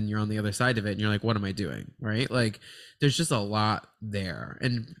it, and then you're on the other side of it, and you're like, what am I doing? Right? Like there's just a lot there,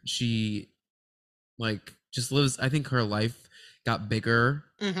 and she like just lives. I think her life got bigger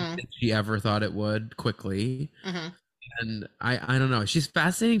Mm-hmm. than she ever thought it would quickly. Mm-hmm. And I don't know. She's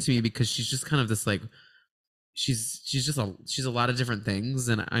fascinating to me because she's just kind of this like she's a lot of different things,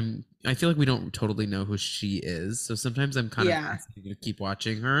 and I feel like we don't totally know who she is. So sometimes I'm kind of fascinated to keep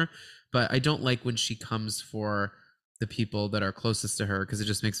watching her, but I don't like when she comes for the people that are closest to her because it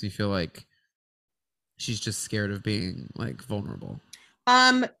just makes me feel like she's just scared of being like vulnerable.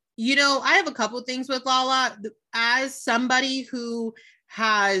 You know, I have a couple things with Lala. As somebody who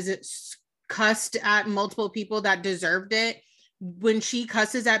has cussed at multiple people that deserved it, when she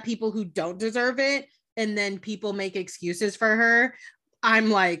cusses at people who don't deserve it, and then people make excuses for her, I'm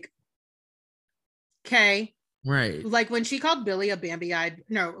like, okay. Right. Like when she called Billy a Bambi-eyed,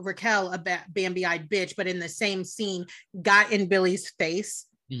 no, Raquel a Bambi-eyed bitch, but in the same scene, got in Billy's face.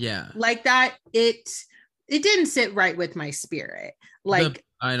 Yeah. Like that, it didn't sit right with my spirit. Like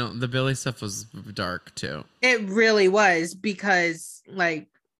the Billy stuff was dark too. It really was because like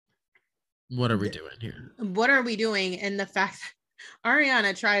what are we doing here? What are we doing? And the fact that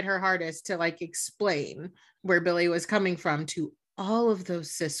Ariana tried her hardest to like explain where Billy was coming from to all of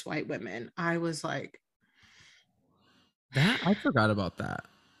those cis white women. I was like, that I forgot about that.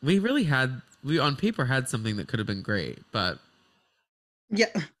 We on paper had something that could have been great, but yeah.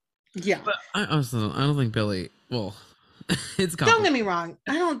 But I don't think Billy. Well, it's don't get me wrong.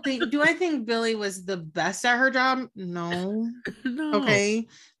 Do I think Billy was the best at her job? No. No. Okay.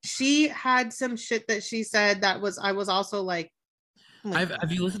 She had some shit that she said that I was also like, oh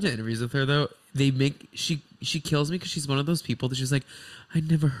have you listened to interviews with her though? She kills me because she's one of those people that she's like, I'd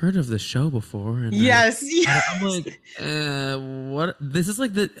never heard of the show before. And yes. I'm like, what? This is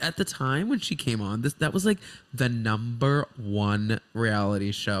like at the time when she came on, that was like the #1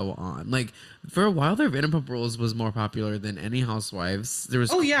 reality show on. Like for a while there, Vanderpump Rules was more popular than any Housewives. There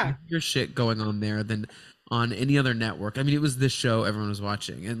was your shit going on there than on any other network. I mean, it was this show everyone was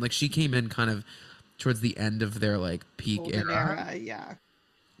watching, and like she came in kind of towards the end of their like peak era. Yeah.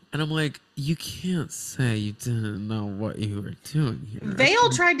 And I'm like, you can't say you didn't know what you were doing here. Vale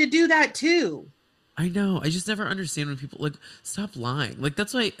tried to do that too. I know. I just never understand when people like stop lying. Like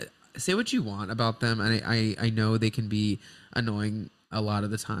that's why say what you want about them, and I know they can be annoying a lot of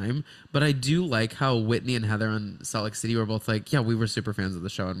the time, but I do like how Whitney and Heather on Salt Lake City were both like, yeah, we were super fans of the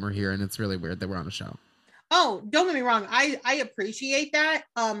show and we're here, and it's really weird that we're on a show. Oh, don't get me wrong. I appreciate that.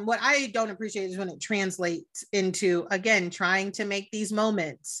 What I don't appreciate is when it translates into, again, trying to make these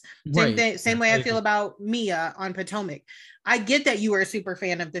moments. Same way I feel about Mia on Potomac. I get that you are a super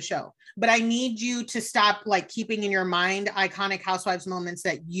fan of the show, but I need you to stop like keeping in your mind iconic Housewives moments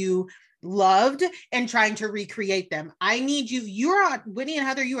that you loved and trying to recreate them. I need you're on Whitney and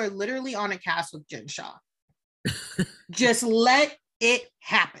Heather, you are literally on a cast with Jen Shaw. Just let it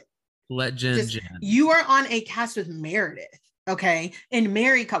happen. Let Jen. You are on a cast with Meredith, okay? And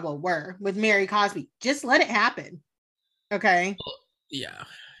were with Mary Cosby. Just let it happen, okay? Yeah.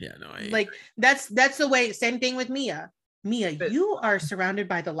 Yeah, no, I like that's the way. Same thing with Mia. Mia, you are surrounded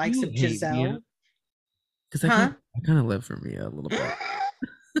by the likes you of hate Mia Giselle. because Huh? I kind of live for Mia a little bit.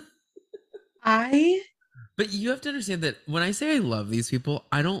 I But you have to understand that when I say I love these people,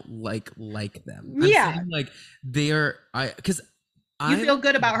 I don't like them. I'm yeah, saying like they are I because you I'm feel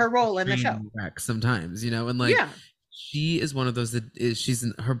good about her role in the show. train wreck sometimes, you know, and like Yeah. she is one of those that is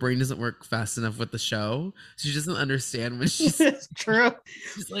her brain doesn't work fast enough with the show. She doesn't understand when It's true.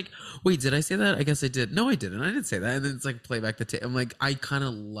 she's like, wait, did I say that? I guess I did. No, I didn't. I didn't say that. And then it's like play back the tape. I'm like, I kind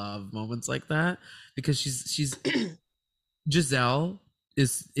of love moments like that because she's Giselle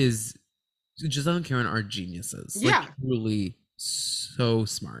is Giselle and Karen are geniuses. Like Yeah. truly so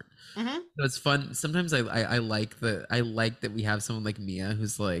smart. Mm-hmm. So it's fun. Sometimes I like that we have someone like Mia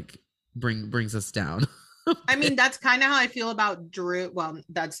who's like brings us down. I mean, that's kind of how I feel about Drew. Well,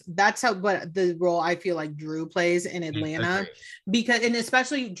 that's how what the role I feel like Drew plays in Atlanta, because and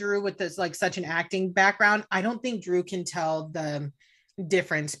especially Drew with this like such an acting background. I don't think Drew can tell the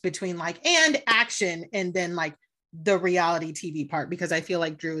difference between like and action and then like the reality TV part, because I feel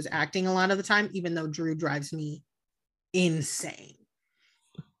like Drew is acting a lot of the time, even though Drew drives me insane.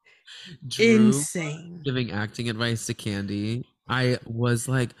 Drew Insane. giving acting advice to Candy. I was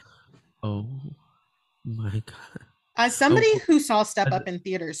like, oh my god. As Oh, somebody who saw Step Up in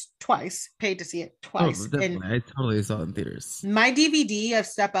theaters twice, paid to see it twice, and definitely. I totally saw it in theaters. my DVD of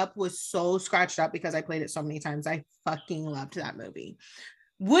Step Up was so scratched up because I played it so many times. I fucking loved that movie.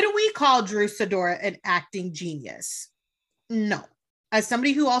 Would we call Drew Sidora an acting genius? No. As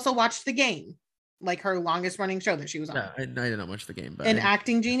somebody who also watched The Game, like her longest running show that she was on. Yeah, I didn't watch The Game, but an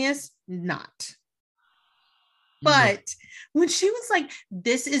acting genius, not. No. But when she was like,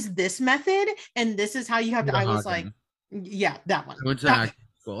 this is this method and this is how you have to, I was like, yeah, that one. I went to acting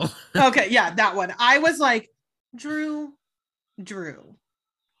school. Okay, yeah, that one. I was like, Drew,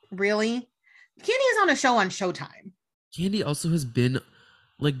 really? Candy is on a show on Showtime. Candy also has been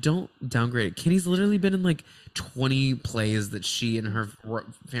like, don't downgrade it. Candy's literally been in like 20 plays that she and her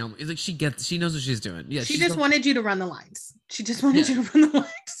family is like, she knows what she's doing. Yeah, she just wanted you to run the lines. She just wanted you to run the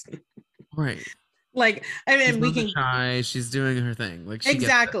lines. Right. Like, I mean, we can try. She's doing her thing. Like, she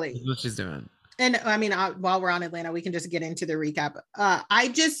exactly gets what she's doing. And I mean, while we're on Atlanta, we can just get into the recap. I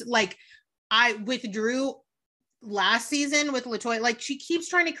just like, I withdrew last season with LaToya. Like, she keeps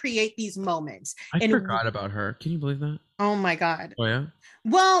trying to create these moments. I forgot about her. Can you believe that? Oh my God. Oh yeah.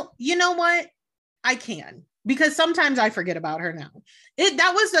 Well, you know what? I can, because sometimes I forget about her now.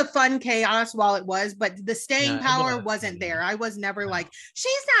 That was a fun chaos while it was, but the staying power wasn't there. I was never like,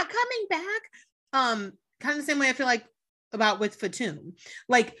 she's not coming back. Kind of the same way I feel like about with Fatum.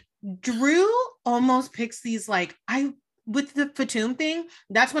 Like, Drew almost picks these like with the Fatum thing,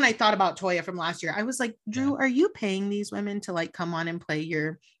 that's when I thought about Toya from last year. I was like, Drew, are you paying these women to like come on and play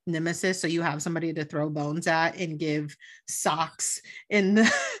your nemesis so you have somebody to throw bones at and give socks in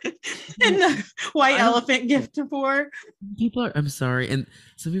the white elephant gift for? People are, I'm sorry, and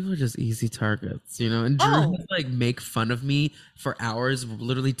some people are just easy targets, you know. And Drew has, like, make fun of me for hours,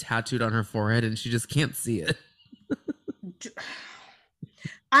 literally tattooed on her forehead, and she just can't see it.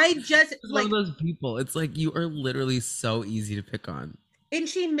 I just like one of those people. It's like, you are literally so easy to pick on. And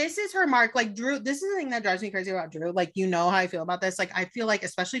she misses her mark. Like, Drew, this is the thing that drives me crazy about Drew. Like, you know how I feel about this. Like, I feel like,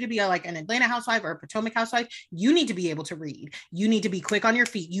 especially to be like an Atlanta housewife or a Potomac housewife, you need to be able to read. You need to be quick on your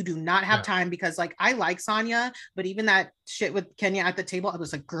feet. You do not have time, because like, I like Sonia, but even that shit with Kenya at the table, I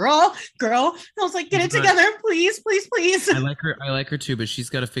was like, girl. I was like, get it together, please. I like her too, but she's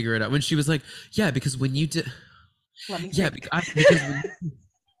got to figure it out. When she was like, yeah, because when you did,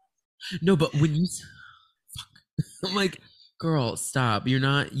 no, but when you, I'm like, girl, stop.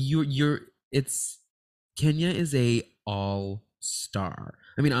 It's Kenya is a all-star.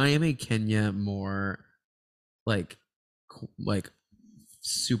 I mean, I am a Kenya more like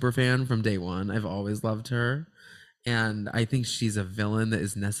super fan from day one. I've always loved her. And I think she's a villain that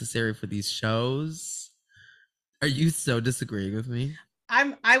is necessary for these shows. Are you so disagreeing with me?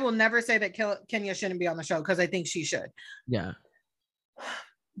 I will never say that Kenya shouldn't be on the show, because I think she should. Yeah.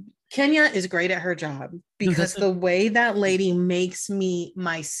 Kenya is great at her job, because the way that lady makes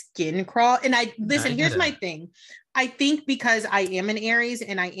my skin crawl. And here's my thing. I think because I am an Aries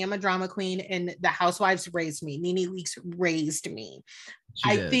and I am a drama queen, and the housewives raised me. Nene Leakes raised me.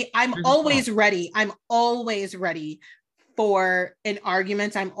 Think I'm always ready. I'm always ready for an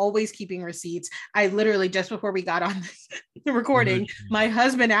argument. I'm always keeping receipts. I literally, just before we got on the recording, my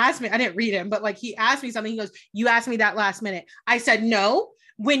husband asked me, I didn't read him, but like, he asked me something. He goes, you asked me that last minute. I said, no.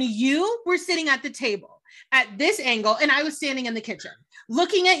 When you were sitting at the table at this angle and I was standing in the kitchen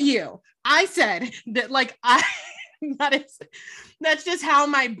looking at you, I said that like That's just how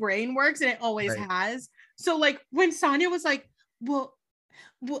my brain works, and it always Right. has. So like when Sonia was like, well,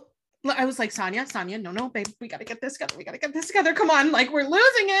 I was like, Sonia, no, babe, we gotta get this together. Come on, like we're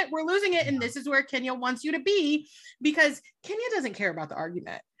losing it, and this is where Kenya wants you to be, because Kenya doesn't care about the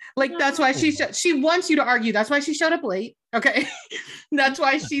argument. Like that's why she wants you to argue. That's why she showed up late. Okay, that's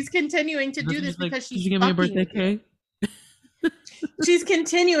why she's continuing to do this, because she's did you give me a fucking birthday cake? she's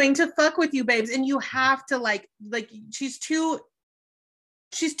continuing to fuck with you, babes, and you have to like she's too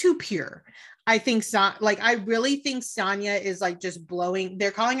pure. I think I really think Sonia is like just blowing.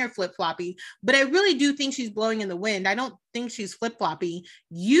 They're calling her flip floppy, but I really do think she's blowing in the wind. I don't think she's flip floppy.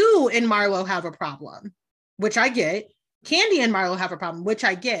 You and Marlo have a problem, which I get. Candy and Marlo have a problem, which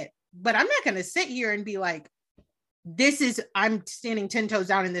I get. But I'm not going to sit here and be like, I'm standing 10 toes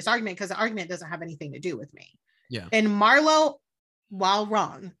down in this argument, because the argument doesn't have anything to do with me. Yeah. And Marlo, while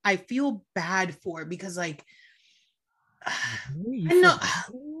wrong, I feel bad for, because like, I know.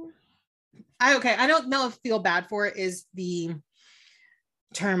 I don't know if feel bad for it is the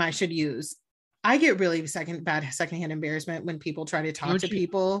term I should use. I get really secondhand embarrassment when people try to talk to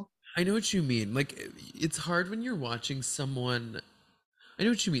people. I know what you mean. Like, it's hard when you're watching someone. I know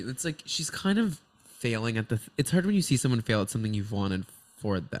what you mean. It's like she's kind of failing at it's hard when you see someone fail at something you've wanted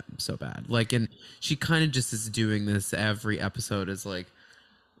for them so bad. Like, and she kind of just is doing this every episode, is like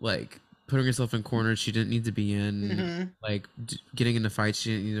putting herself in corners she didn't need to be in, like getting into fights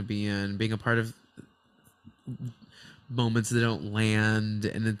she didn't need to be in, being a part of moments that don't land.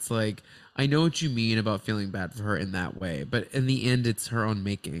 And it's like, I know what you mean about feeling bad for her in that way, but in the end it's her own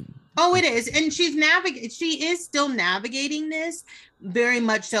making. Oh, it is. And she is still navigating this very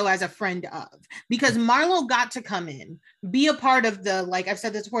much so as a friend of, because Marlo got to come in, be a part of the, like I've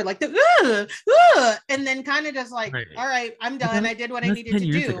said this before, like the and then kind of just like, all right, I'm done. I did what I needed to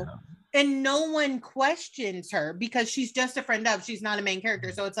do. And no one questions her, because she's just a friend of, she's not a main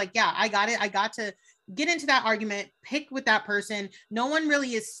character. So it's like, yeah, I got it. I got to get into that argument, pick with that person. No one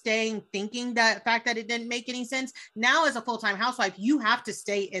really is staying thinking that fact that it didn't make any sense. Now, as a full-time housewife, you have to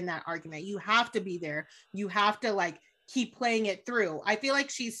stay in that argument. You have to be there. You have to like keep playing it through. I feel like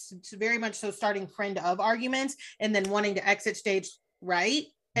she's very much so starting friend of arguments and then wanting to exit stage, right?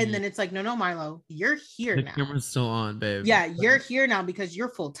 And then it's like, no, Milo, you're here now. The camera's still on, babe. Yeah, you're here now because you're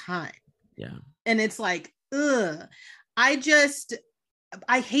full time. Yeah. And it's like, ugh.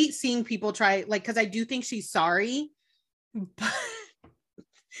 I hate seeing people try, like, because I do think she's sorry, but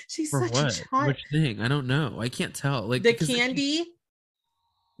she's for such what? a child. Which thing? I don't know. I can't tell. Like the candy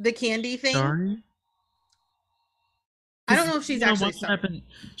thing. Sorry. I don't know if she's actually sorry.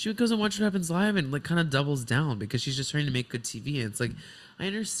 She goes and watch what happens live and like kind of doubles down because she's just trying to make good TV. And it's like, I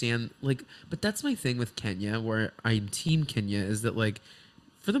understand, like, but that's my thing with Kenya, where I'm team Kenya, is that like,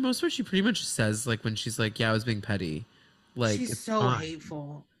 for the most part, she pretty much says like when she's like, yeah, I was being petty. Like, she's so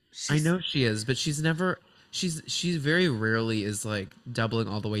hateful. I know she is, but she's very rarely is like doubling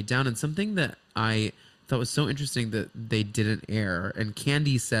all the way down. And something that I thought was so interesting that they didn't air, and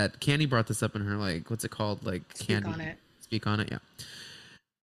Candy brought this up in her, like, what's it called? Like, Speak on it. Yeah.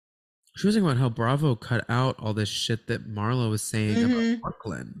 She was talking about how Bravo cut out all this shit that Marlo was saying about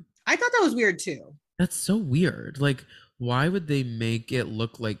Brooklyn. I thought that was weird too. That's so weird. Like, why would they make it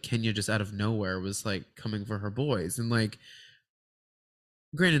look like Kenya just out of nowhere was like coming for her boys? And like,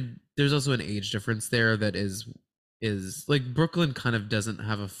 granted, there's also an age difference there that is like, Brooklyn kind of doesn't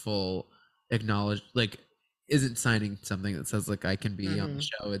have a full acknowledged, like, isn't signing something that says like I can be on the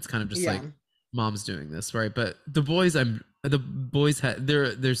show. It's kind of just like, mom's doing this, right? But the boys had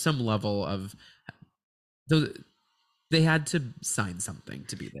there's some level of they had to sign something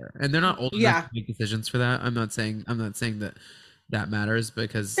to be there, and they're not old enough to make decisions for that. I'm not saying that matters,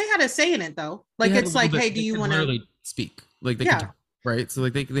 because they had a say in it though. Like, it's like, hey, do you want to speak? Like, they can talk, right? So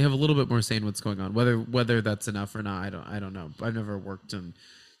like they have a little bit more say in what's going on. Whether that's enough or not, I don't know. I've never worked on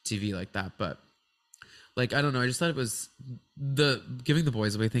TV like that, but like, I don't know. I just thought it was the giving the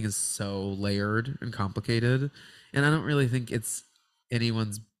boys away thing is so layered and complicated, and I don't really think it's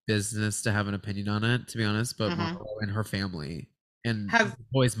anyone's business to have an opinion on it, to be honest. But Marlo and her family and the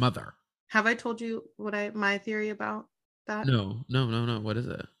boy's mother. Have I told you my theory about that? No. What is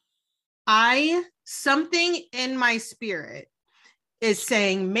it? Something in my spirit is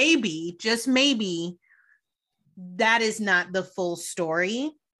saying maybe, just maybe, that is not the full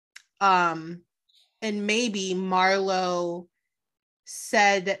story. And maybe Marlo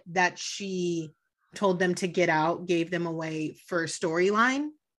said that she told them to get out, gave them away for storyline.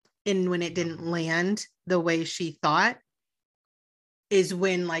 And when it didn't land the way she thought, is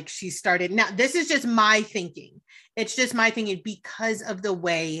when like she started. Now, this is just my thinking. It's just my thinking because of the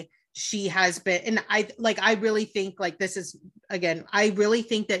way she has been, and I really think like this is, again, I really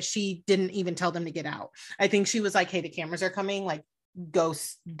think that she didn't even tell them to get out. I think she was like, hey, the cameras are coming, like go,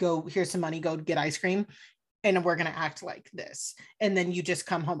 here's some money, go get ice cream, and we're gonna act like this, and then you just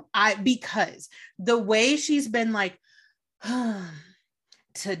come home. Because the way she's been like,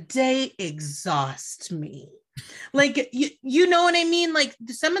 today exhausts me, like you know what I mean, like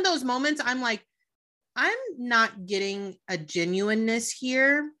some of those moments I'm like, I'm not getting a genuineness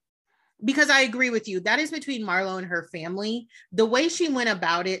here. Because I agree with you, that is between Marlo and her family. The way she went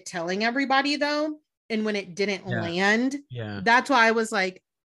about it, telling everybody though, and when it didn't land, that's why I was like,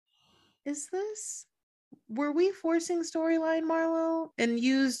 were we forcing storyline Marlo and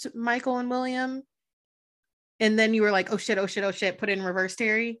used Michael and William? And then you were like, oh shit, put in reverse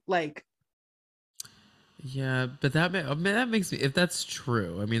Terry. Like, yeah, but that makes me, if that's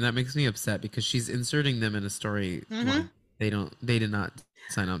true, I mean, that makes me upset because she's inserting them in a story line they did not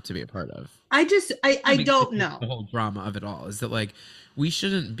sign up to be a part of. I don't know. The whole drama of it all is that like we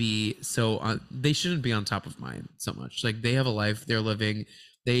shouldn't be they shouldn't be on top of mind so much. Like they have a life they're living.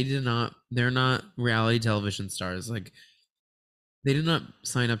 They're not reality television stars. Like they did not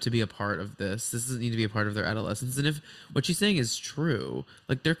sign up to be a part of this. This doesn't need to be a part of their adolescence. And if what she's saying is true,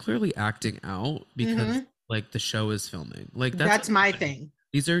 like they're clearly acting out because like the show is filming. Like that's my thing.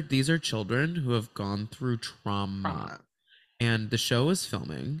 These are children who have gone through trauma. And the show is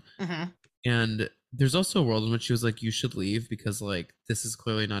filming. And there's also a world in which she was like, you should leave because like this is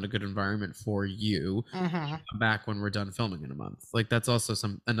clearly not a good environment for you. Come back when we're done filming in a month. Like that's also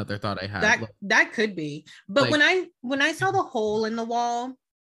another thought I had. That could be. But like, when I saw the hole in the wall,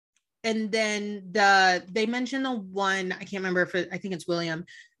 and then they mentioned the one, I can't remember I think it's William,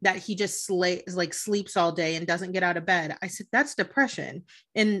 that he just sleeps all day and doesn't get out of bed. I said, that's depression.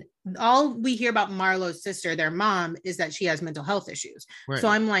 And all we hear about Marlo's sister, their mom, is that she has mental health issues. Right. So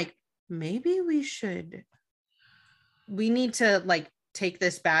I'm like, maybe we need to like take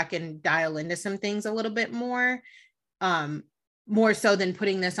this back and dial into some things a little bit more so than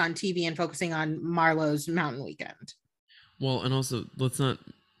putting this on TV and focusing on Marlo's mountain weekend. Well, and also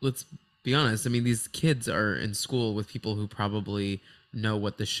let's be honest. I mean, these kids are in school with people who probably know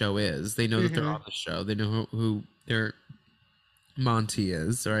what the show is. They know that they're on the show. They know who their Monty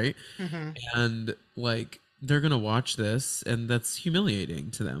is, right? And like they're gonna watch this, and that's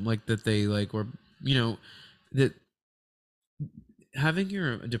humiliating to them. Like that they like were, you know, that having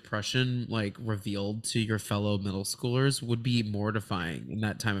your depression like revealed to your fellow middle schoolers would be mortifying in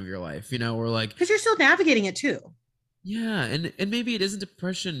that time of your life, you know, or like because you're still navigating it too. Yeah, and maybe it isn't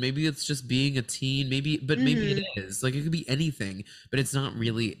depression. Maybe it's just being a teen. Maybe it is. Like it could be anything, but it's not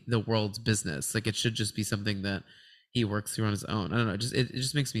really the world's business. Like it should just be something that he works through on his own. I don't know. It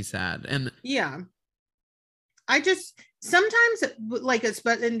just makes me sad. And yeah, I just sometimes like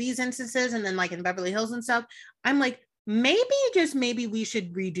in these instances, and then like in Beverly Hills and stuff, I'm like, maybe we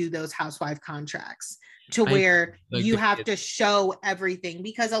should redo those housewife contracts to where you have to show everything,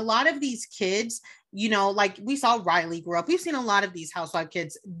 because a lot of these kids, you know, like we saw Riley grow up. We've seen a lot of these housewife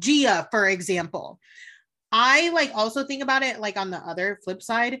kids. Gia, for example. I like also think about it like on the other flip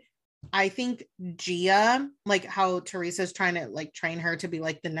side. I think Gia, like how Teresa's trying to like train her to be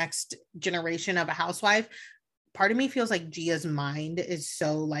like the next generation of a housewife. Part of me feels like Gia's mind is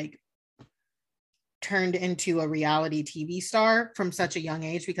so like turned into a reality TV star from such a young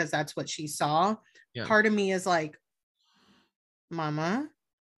age because that's what she saw. Yeah. Part of me is like, Mama,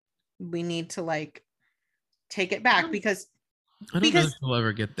 we need to like take it back because I don't know if we'll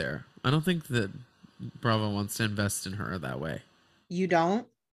ever get there. I don't think that Bravo wants to invest in her that way. You don't?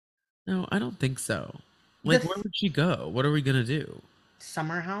 No, I don't think so. Like, where would she go? What are we gonna do?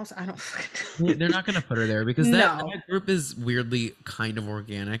 Summer house? I don't. They're not gonna put her there because that group is weirdly kind of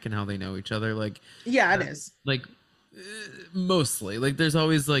organic in how they know each other. Like, yeah, it is. Like, mostly, like, there's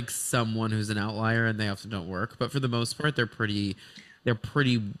always like someone who's an outlier, and they often don't work. But for the most part, they're pretty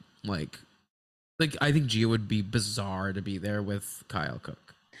like I think Gia would be bizarre to be there with Kyle Cook.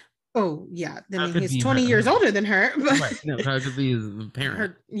 Oh yeah, I mean he's 20 years older than her. But right. No, Kyle could be his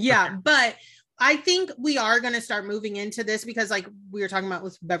parent. But I think we are going to start moving into this because like we were talking about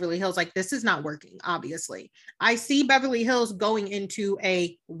with Beverly Hills, like this is not working. Obviously, I see Beverly Hills going into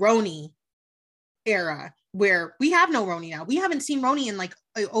a Roni era where we have no Roni now. We haven't seen Roni in like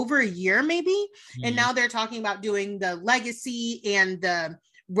over a year, maybe. And now they're talking about doing the Legacy and the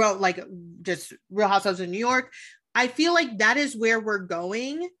like just Real Housewives of New York. I feel like that is where we're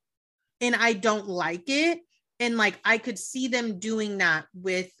going, and I don't like it. And like I could see them doing that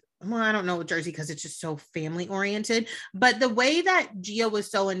with, well, I don't know with Jersey because it's just so family oriented, but the way that Gia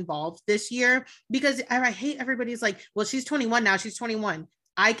was so involved this year, because I hate everybody's like, well, she's 21 now, she's 21.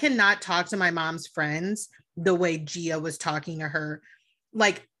 I cannot talk to my mom's friends the way Gia was talking to her.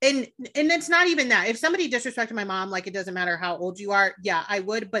 Like, and it's not even that. If somebody disrespected my mom, like, it doesn't matter how old you are, yeah, I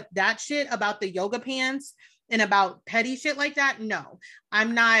would. But that shit about the yoga pants and about petty shit like that, no.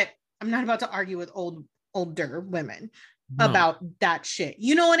 I'm not about to argue with older women No, about that shit.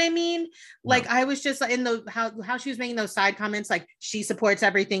 You know what I mean? no. Like, I was just like, in the how she was making those side comments, like she supports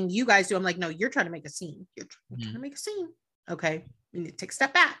everything you guys do. I'm like, no, you're trying to make a scene. You're trying to make a scene. Okay, you need to take a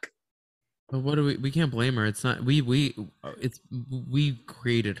step back. But what do we can't blame her. It's not it's we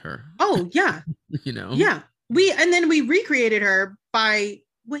created her. Oh yeah, You know? yeah. And then we recreated her by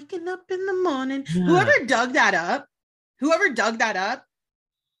waking up in the morning. Yeah. Whoever dug that up,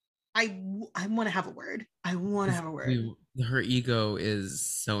 I want to have a word. I want to have a word. Her ego is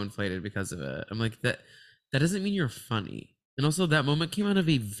so inflated because of it. I'm like, that doesn't mean you're funny. And also that moment came out of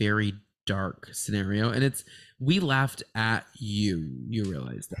a very dark scenario, and we laughed at you. You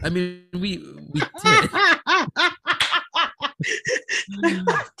realize that. I mean, we did.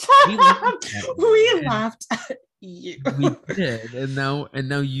 We laughed at you. We did. And now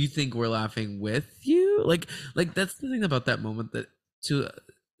you think we're laughing with you? Like that's the thing about that moment, that to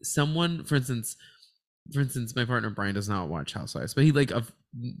someone, for instance, my partner Brian does not watch Housewives, but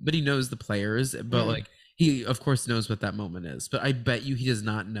but he knows the players, but like he of course knows what that moment is. But I bet you he does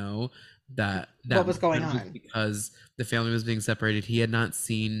not know that what was going on, because the family was being separated. She had not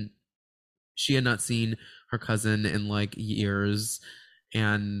seen her cousin in like years,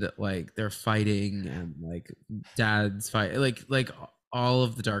 and like they're fighting, and like dad's fight, like all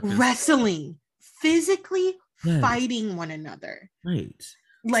of the darkness, wrestling, physically yes, fighting one another, right?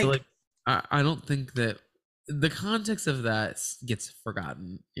 like, So like I don't think that the context of that gets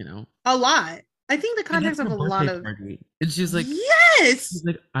forgotten, you know. a lot. I think the And that's context her of a lot birthday of party, and yes.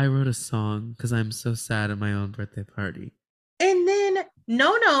 I wrote a song because I'm so sad at my own birthday party. And then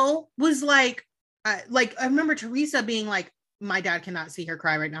No was like I remember Teresa being like, my dad cannot see her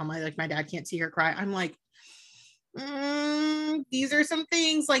cry right now. My dad can't see her cry. I'm like, these are some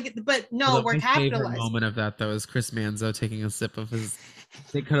things like, but no, Although we're my favorite capitalized. moment of that though is Chris Manzo taking a sip of his.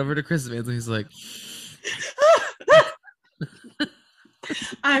 They cut over to Chris Manzo. He's like,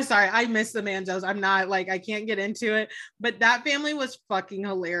 I'm sorry, I miss the Manzos. I'm not like, I can't get into it, but that family was fucking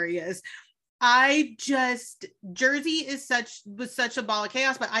hilarious. Jersey was such a ball of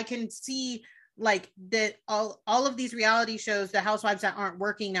chaos, but I can see like that all of these reality shows, the housewives that aren't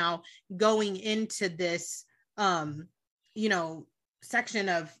working now, going into this you know, section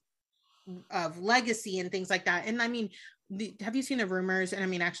of legacy and things like that. And I mean, have you seen the rumors? And I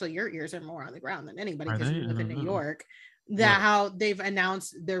mean, actually your ears are more on the ground than anybody because you live in New York, that what? How they've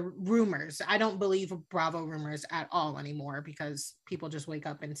announced their rumors. I don't believe Bravo rumors at all anymore because people just wake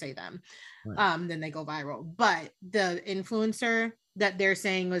up and say them. Right. Then they go viral. But the influencer that they're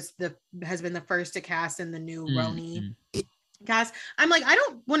saying has been the first to cast in the new Roni cast. I'm like, I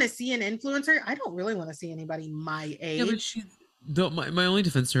don't want to see an influencer. I don't really want to see anybody my age. Yeah, but she's my only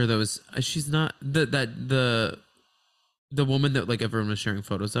defense to her though is she's not the woman that like everyone was sharing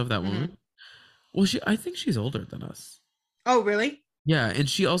photos of, that woman. Well, I think she's older than us. Oh, really? Yeah, and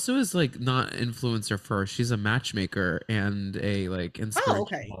she also is like not influencer first. She's a matchmaker and a like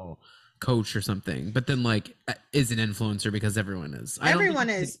inspirational coach or something. But then like is an influencer because everyone is. Everyone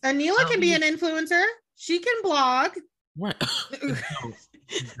is. Anila can be an influencer. She can blog. What? No.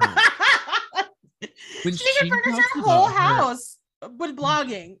 She can furnish her whole house with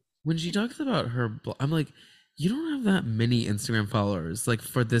blogging. When she talks about her I'm like, you don't have that many Instagram followers like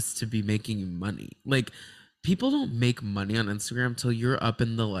for this to be making you money. Like people don't make money on Instagram till you're up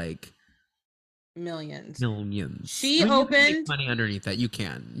in the like millions. She opened, you can make money underneath that. You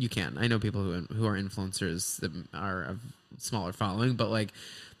can. I know people who are influencers that are of smaller following, but like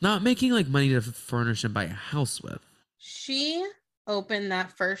not making like money to furnish and buy a house with. She opened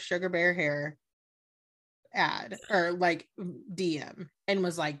that first Sugar Bear hair ad or like DM and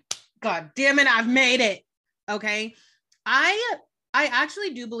was like, God damn it, I've made it. Okay. I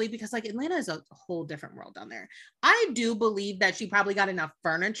actually do believe, because like Atlanta is a whole different world down there. I do believe that she probably got enough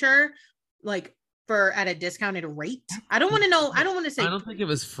furniture like at a discounted rate. I don't want to say, I don't think it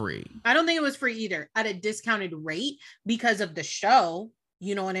was free. I don't think it was free either, at a discounted rate because of the show.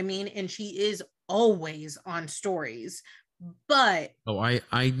 You know what I mean? And she is always on stories. But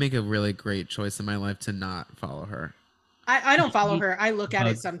I make a really great choice in my life to not follow her. I don't follow her. I look at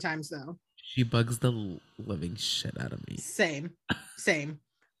it sometimes though. She bugs the living shit out of me. Same.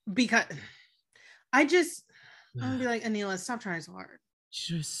 Because I'm gonna be like, Anila, stop trying so hard.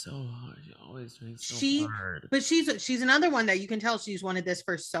 She tries so hard. She always tries so hard. But she's another one that you can tell she's wanted this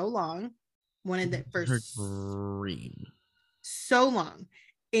for so long. Wanted that for her dream. so long.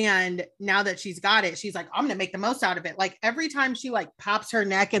 And now that she's got it, she's like, I'm gonna make the most out of it. Like every time she like pops her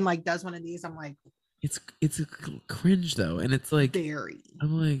neck and like does one of these, I'm like, it's a cringe though, and it's like very.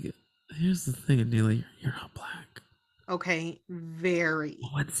 I'm like, here's the thing, Anelia, you're not black. Okay, very. No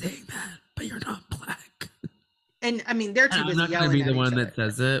one's saying that, but you're not black. And I mean, they're too busy I'm not gonna yelling be at the each one other. that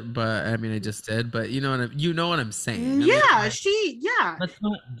says it, but I mean, I just did. But you know what I'm saying. Yeah, like, yeah. let's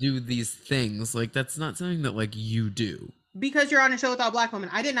not do these things. Like that's not something that like you do. Because you're on a show with all black women.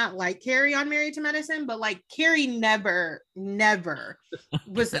 I did not like Carrie on Married to Medicine, but like Carrie never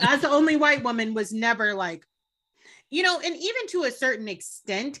was, as the only white woman, was never like, you know, and even to a certain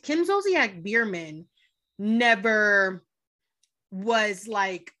extent, Kim Zolciak Biermann never was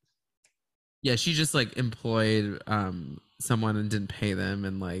like, yeah, she just like employed someone and didn't pay them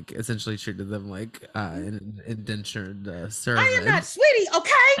and like essentially treated them like an indentured servant. I am not Sweetie,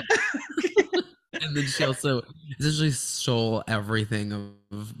 okay? And then she also essentially stole everything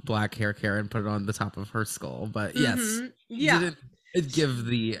of black hair care and put it on the top of her skull. But yes, yeah, didn't give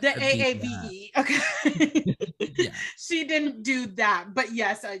the AAVE. Okay, yeah, she didn't do that. But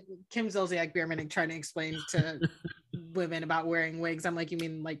yes, Kim Zolciak Biermann trying to explain to women about wearing wigs. I'm like, you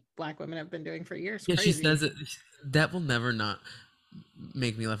mean like black women have been doing for years? Yeah, Crazy. she says it. That will never not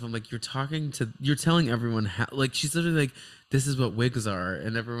make me laugh. I'm like, you're telling everyone how. Like she's literally like, this is what wigs are,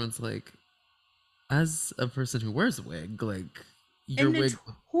 and everyone's like, as a person who wears a wig, like your and wig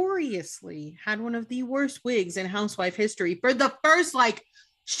notoriously had one of the worst wigs in housewife history for the first like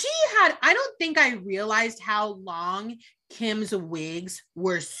she had. I don't think I realized how long Kim's wigs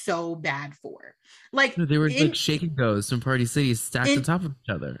were so bad for. Like they were like shake and goes from Party City stacked on top of each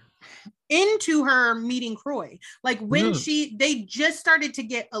other. Into her meeting Croy. Like when they just started to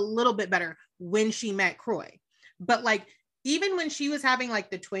get a little bit better when she met Croy. But like even when she was having like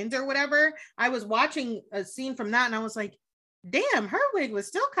the twins or whatever, I was watching a scene from that and I was like, damn, her wig was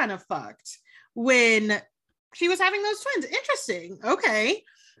still kind of fucked when she was having those twins. Interesting. Okay.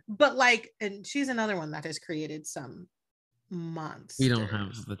 But like, and she's another one that has created some months. We don't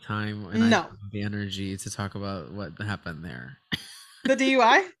have the time and the energy to talk about what happened there. The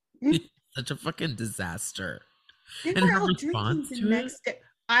DUI? Such a fucking disaster. They were out drinking the next day.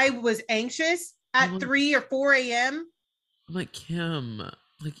 I was anxious at 3 or 4 a.m. I'm like, Kim,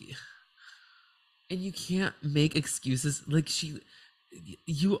 like, and you can't make excuses. Like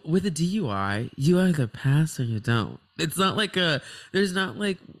you with a DUI, you either pass or you don't. It's not like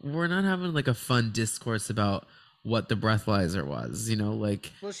we're not having like a fun discourse about what the breathalyzer was, you know,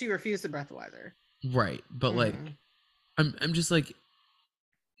 like. Well, she refused the breathalyzer. Right. But like, I'm just like,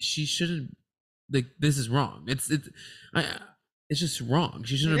 she shouldn't, like, this is wrong. It's just wrong.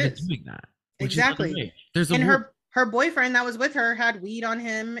 She shouldn't have been doing that. Exactly. There's her boyfriend that was with her had weed on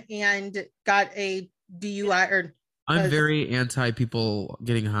him and got a DUI. I'm very anti people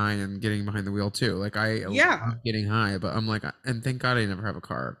getting high and getting behind the wheel too. Like I love getting high, but I'm like, and thank God I never have a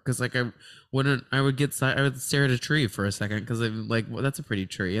car because like I would stare at a tree for a second because I'm like, well, that's a pretty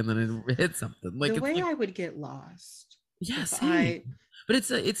tree, and then it hit something. Like the way I would get lost. Yes, but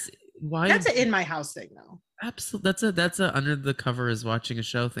it's why that's an in my house thing though. Absolutely, that's a under the cover is watching a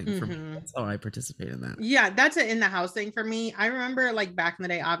show thing for me. That's how I participate in that. Yeah, that's an in the house thing for me. I remember like back in the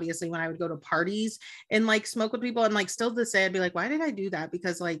day, obviously when I would go to parties and like smoke with people, and like still to say I'd be like, why did I do that?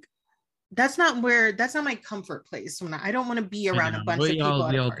 Because like that's not my comfort place. When I don't want to be around a bunch of people.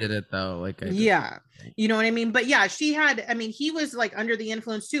 We all did it though. Like yeah, you know what I mean. But yeah, she had. I mean, he was like under the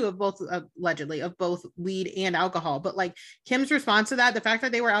influence too of both, allegedly, of both weed and alcohol. But like Kim's response to that, the fact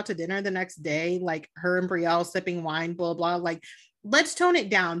that they were out to dinner the next day, like her and Brielle sipping wine, blah blah. Like, let's tone it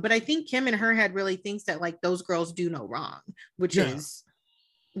down. But I think Kim in her head really thinks that like those girls do no wrong, which is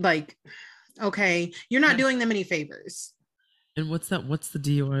like, okay, you're not doing them any favors. And what's the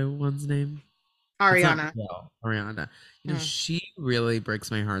DUI one's name? Ariana. Ariana. You know, she really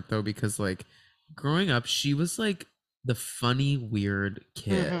breaks my heart though, because like growing up, she was like the funny, weird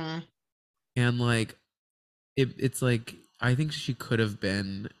kid. And like it's like I think she could have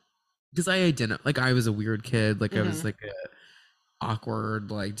been, because I was a weird kid, like I was like a awkward,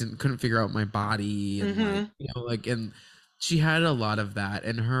 like couldn't figure out my body and like, you know, like, and she had a lot of that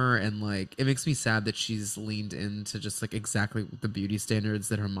in her, and like it makes me sad that she's leaned into just like exactly the beauty standards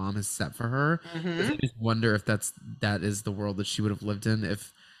that her mom has set for her. I just wonder if that is the world that she would have lived in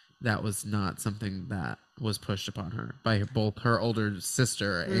if that was not something that was pushed upon her by both her older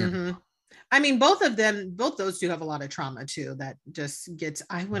sister and I mean, both those two have a lot of trauma too that just gets.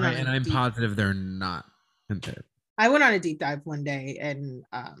 I'm positive they're not into it. I went on a deep dive one day and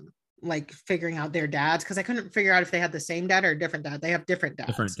like figuring out their dads, because I couldn't figure out if they had the same dad or a different dad. They have different dads.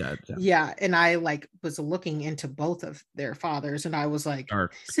 Different dads. Yeah. And I like was looking into both of their fathers, and I was like,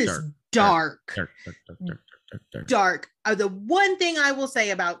 Dark, this is dark. Dark. The one thing I will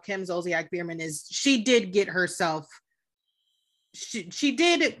say about Kim Zolciak Biermann is she did get herself. She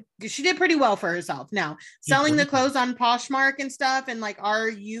did pretty well for herself. Now, selling the clothes on Poshmark and stuff, and like, are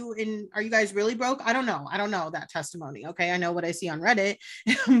you guys really broke? I don't know that testimony. Okay, I know what I see on Reddit,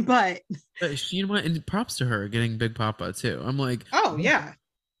 but she went, and props to her getting Big Papa too. I'm like, oh yeah,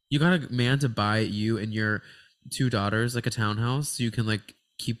 you got a man to buy you and your 2 daughters like a townhouse so you can like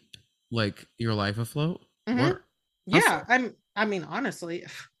keep like your life afloat. Mm-hmm. Yeah, I mean, honestly,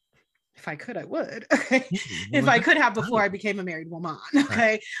 if I could, I would. Okay. If I could have before I became a married woman,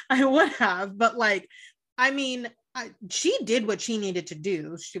 okay, I would have. But like, I mean, she did what she needed to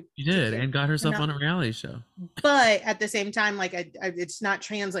do. She did, and got herself on a reality show. But at the same time, like, it's not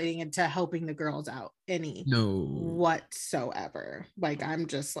translating into helping the girls out any whatsoever. Like, I'm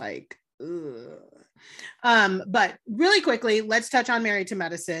just like, ugh. But really quickly, let's touch on Married to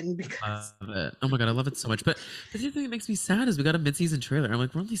Medicine, because love it. Oh my god, I love it so much. But the thing that makes me sad is we got a mid-season trailer. I'm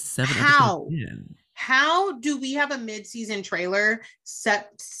like, we're only 7 episodes in. How do we have a mid-season trailer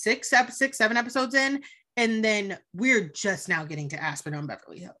set 7 episodes in, and then we're just now getting to Aspen on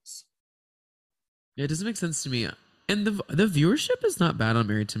Beverly Hills? Yeah, it doesn't make sense to me. And the viewership is not bad on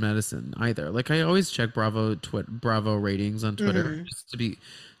Married to Medicine either. Like, I always check Bravo ratings on Twitter just to be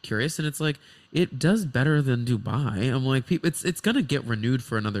curious, and it's like, it does better than Dubai. I'm like, it's gonna get renewed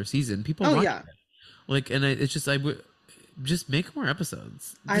for another season. People watch it. Like, and it's just, I would just make more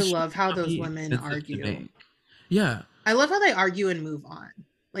episods. I love how those women argue. Yeah, I love how they argue and move on.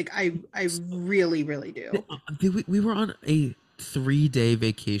 Like, I really, really do. We were on a 3-day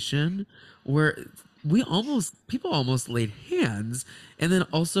vacation where people almost laid hands, and then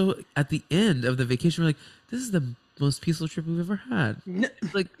also at the end of the vacation, we're like, this is the most peaceful trip we've ever had.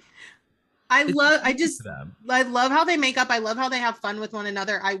 Like, I love how they make up. I love how they have fun with one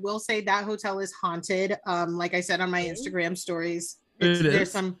another. I will say that hotel is haunted. Like I said on my Instagram stories,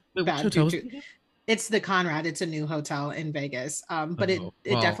 there's some bad juju. It's the Conrad. It's a new hotel in Vegas. But it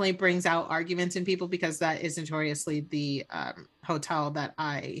definitely brings out arguments in people, because that is notoriously the hotel that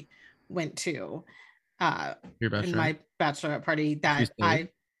I went to in my bachelorette party.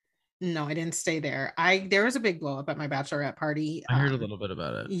 No, I didn't stay there. There was a big blow up at my bachelorette party. I heard a little bit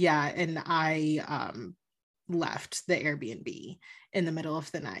about it. Yeah, and I left the Airbnb in the middle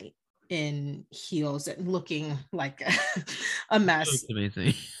of the night in heels and looking like a mess. That's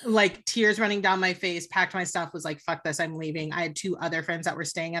amazing. Like, tears running down my face, packed my stuff, was like, fuck this, I'm leaving. I had 2 other friends that were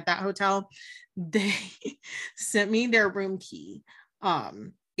staying at that hotel. They sent me their room key.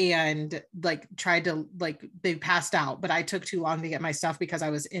 And like tried to, like, they passed out, but I took too long to get my stuff because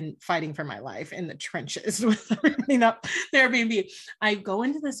I was fighting for my life in the trenches with everything up there. Airbnb. I go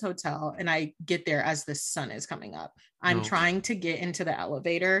into this hotel and I get there as the sun is coming up. I'm trying to get into the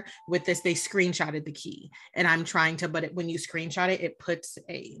elevator with this. They screenshotted the key, and I'm trying to, but when you screenshot it, it puts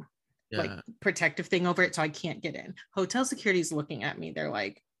a like protective thing over it, so I can't get in. Hotel security is looking at me. They're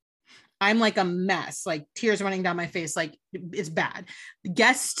like, I'm like a mess, like tears running down my face, like it's bad.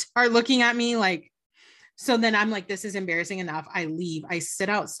 Guests are looking at me like, so then I'm like, this is embarrassing enough. I leave. I sit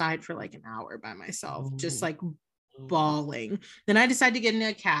outside for like an hour by myself, just like bawling. Then I decide to get in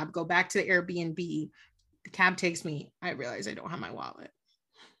a cab, go back to the Airbnb. The cab takes me. I realize I don't have my wallet.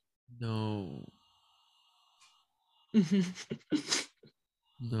 No.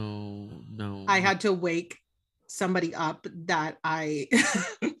 No. I had to wake somebody up that I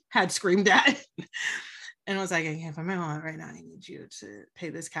had screamed at, and I was like, I can't find my wallet right now. I need you to pay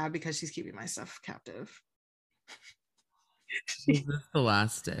this cab because she's keeping my stuff captive. Was this the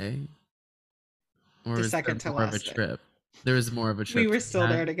last day? Or the second to last of a trip? There was more of a trip. We were still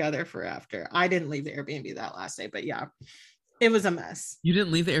there together for after. I didn't leave the Airbnb that last day, but yeah, it was a mess. You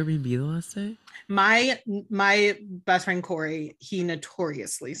didn't leave the Airbnb the last day? My best friend Corey, he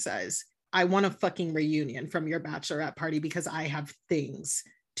notoriously says, I want a fucking reunion from your bachelorette party because I have things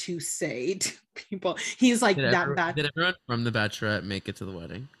to say to people. He's like, did everyone from the bachelorette make it to the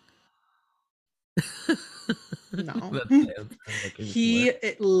wedding? No.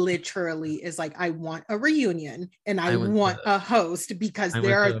 It literally is like, I want a reunion and I want a host because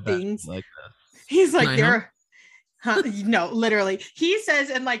there are things like this. He's like, no, literally. He says,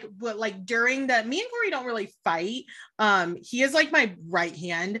 and like, what, like during the, me and Corey don't really fight. He is like my right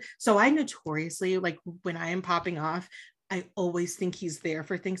hand. So I notoriously, like, when I am popping off, I always think he's there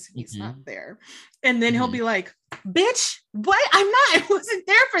for things and he's not there. And then he'll be like, bitch, what? I'm not, I wasn't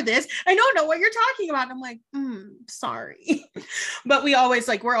there for this. I don't know what you're talking about. And I'm like, sorry. But we're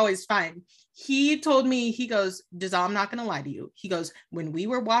always fine. He told me, he goes, Giselle, I'm not going to lie to you. He goes, when we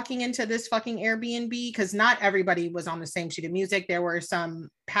were walking into this fucking Airbnb, because not everybody was on the same sheet of music. There were some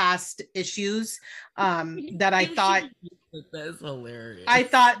past issues that I thought, that's hilarious. I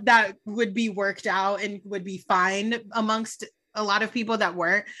thought that would be worked out and would be fine amongst a lot of people that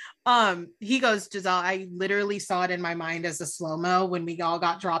weren't. He goes, Giselle, I literally saw it in my mind as a slow-mo when we all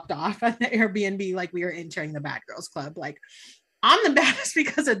got dropped off at the Airbnb, like we were entering the Bad Girls Club. Like, I'm the baddest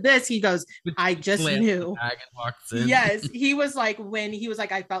because of this. He goes, I just knew. Yes. He was like,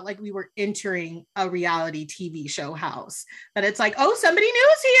 I felt like we were entering a reality TV show house. That it's like, oh, somebody new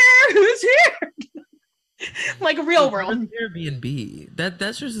is here. Who's here? Like a real world. Airbnb.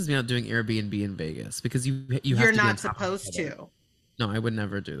 That stresses me out doing Airbnb in Vegas because you're not supposed to. No, I would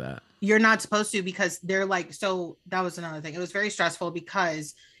never do that. You're not supposed to because they're like, so that was another thing. It was very stressful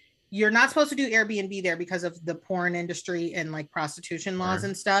because you're not supposed to do Airbnb there because of the porn industry and like prostitution laws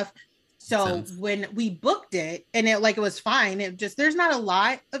and stuff. So when we booked it and it was fine, it just, there's not a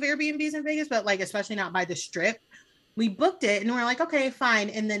lot of Airbnbs in Vegas, but like, especially not by the strip. We booked it and we're like, okay, fine.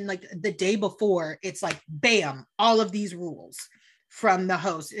 And then like the day before, it's like, bam, all of these rules from the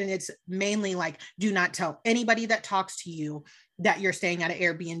host. And it's mainly like, do not tell anybody that talks to you that you're staying at an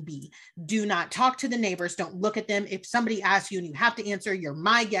Airbnb. Do not talk to the neighbors. Don't look at them. If somebody asks you and you have to answer, you're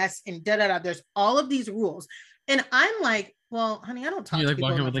my guest, and There's all of these rules. And I'm like, well, honey, I don't talk to people. You're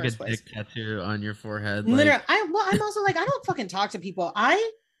like walking with like a dick tattoo on your forehead. Literally, I'm also like, I don't fucking talk to people.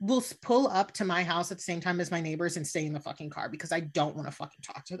 I will pull up to my house at the same time as my neighbors and stay in the fucking car because I don't want to fucking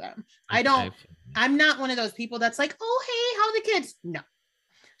talk to them. I'm not one of those people that's like, oh, hey, how are the kids? No.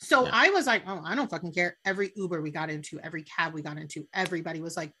 So I was like, oh, I don't fucking care. Every Uber we got into, every cab we got into, everybody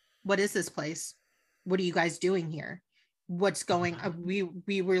was like, what is this place? What are you guys doing here? What's going on?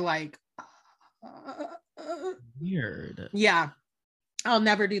 We were like, weird. Yeah. I'll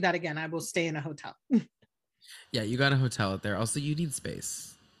never do that again. I will stay in a hotel. Yeah, you got a hotel out there. Also, you need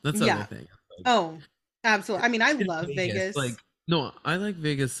space. That's the other thing. Oh, absolutely. I mean, I love Vegas. Like, no, I like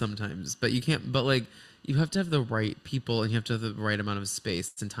Vegas sometimes, but you can't, but like, you have to have the right people and you have to have the right amount of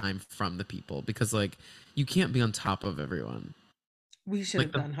space and time from the people because like you can't be on top of everyone. We should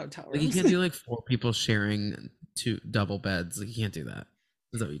have done hotel rooms. Like, you can't do like 4 people sharing 2 double beds. Like, you can't do that.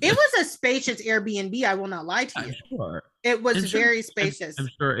 It was a spacious Airbnb. I will not lie to you. I'm sure. It was very spacious. I'm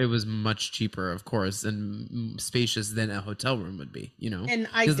sure it was much cheaper, of course, and spacious than a hotel room would be, you know? And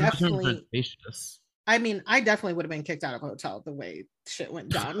I definitely, I mean, I definitely would have been kicked out of a hotel the way shit went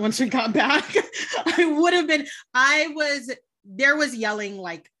down once we got back. I would have been, there was yelling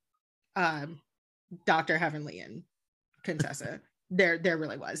like Dr. Heavenly and Contessa. There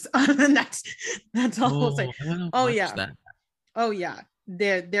really was. And that's all I'll say. Oh yeah. That. Oh yeah.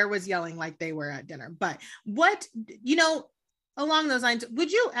 There was yelling like they were at dinner. But what, along those lines,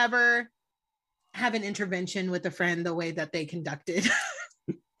 would you ever have an intervention with a friend the way that they conducted?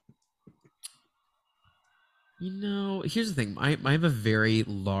 Here's the thing. I have a very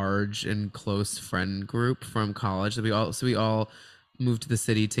large and close friend group from college that we all moved to the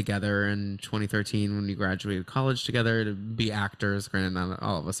city together in 2013 when we graduated college together to be actors. Granted, not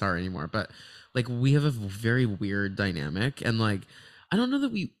all of us are anymore, but like we have a very weird dynamic, and like I don't know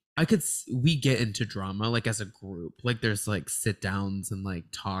that we get into drama like as a group. Like there's like sit downs and like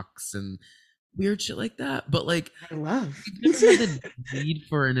talks and weird shit like that, but like I love the need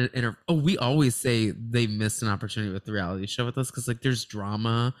for we always say they missed an opportunity with the reality show with us because like there's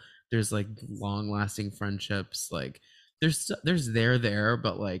drama, there's like long lasting friendships, like there's there,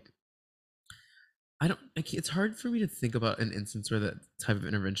 but like I don't like, it's hard for me to think about an instance where that type of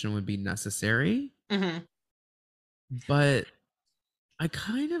intervention would be necessary. But I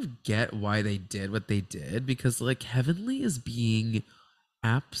kind of get why they did what they did because like Heavenly is being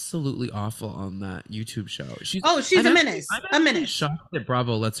absolutely awful on that YouTube show. She's a menace. I'm shocked that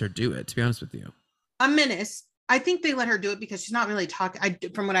Bravo lets her do it, to be honest with you. A menace. I think they let her do it because she's not really talking.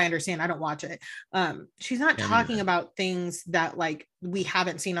 From what I understand, I don't watch it. She's not talking about things that like we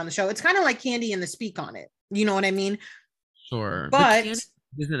haven't seen on the show. It's kind of like Candy and the Speak on it. You know what I mean? Sure. But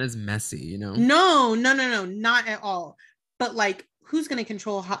isn't as messy, No, not at all. But like, who's going to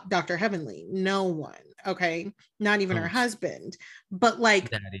control Dr. Heavenly? No one. Okay. Not even her husband. But like,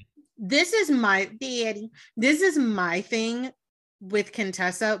 Daddy. This is my thing with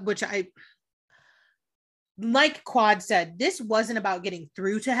Contessa, which like Quad said, this wasn't about getting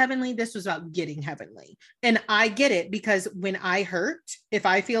through to Heavenly. This was about getting Heavenly. And I get it because when I hurt, if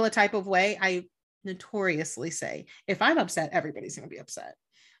I feel a type of way, notoriously say, if I'm upset, everybody's going to be upset.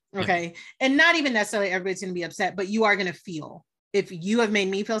 Okay. Yeah. And not even necessarily everybody's going to be upset, but you are going to feel. If you have made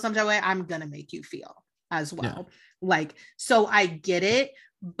me feel some type of way, I'm going to make you feel as well. Yeah. Like, so I get it,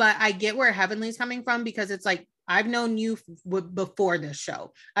 but I get where Heavenly's coming from, because it's like, I've known you before this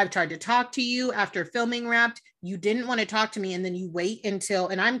show. I've tried to talk to you after filming wrapped. You didn't want to talk to me. And then you wait until,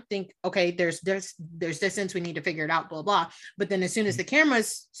 and I'm think, okay, there's distance. We need to figure it out, blah, blah. But then as soon as the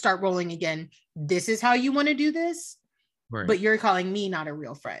cameras start rolling again, this is how you want to do this. Right. But you're calling me not a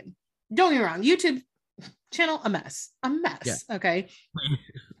real friend. Don't get me wrong. YouTube channel, a mess. Yeah. Okay.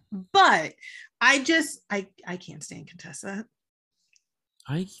 But I can't stand Contessa.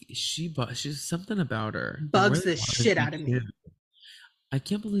 She's something about her bugs the shit out of me. I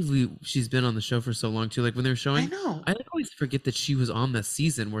can't believe she's been on the show for so long too. Like when they're showing, I know. I always forget that she was on the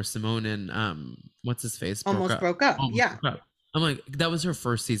season where Simone and what's his face almost broke up. Yeah. Broke up. I'm like, that was her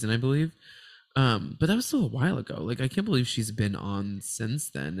first season, I believe. But that was still a while ago. Like I can't believe she's been on since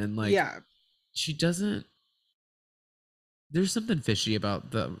then. And like, yeah, she doesn't. There's something fishy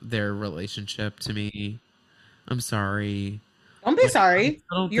about their relationship to me. I'm sorry. Don't be sorry.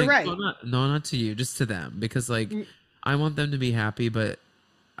 You're right. Not to you, just to them, because like I want them to be happy, but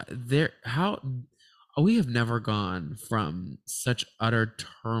we have never gone from such utter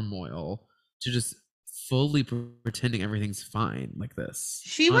turmoil to just fully pretending everything's fine like this.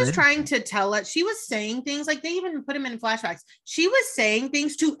 She was trying to tell us, she was saying things like, they even put him in flashbacks. She was saying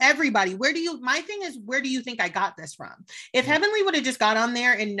things to everybody. My thing is, where do you think I got this from? If Heavenly would have just got on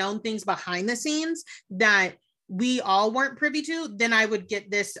there and known things behind the scenes that we all weren't privy to, then I would get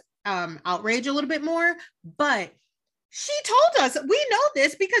this outrage a little bit more. But she told us, we know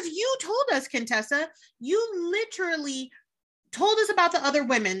this because you told us, Contessa, you literally told us about the other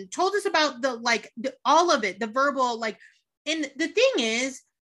women, told us about all of it, the verbal, like, and the thing is,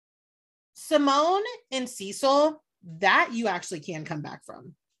 Simone and Cecil, that you actually can come back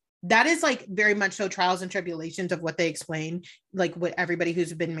from. That is like very much so trials and tribulations of what they explain, like what everybody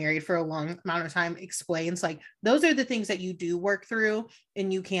who's been married for a long amount of time explains. Like those are the things that you do work through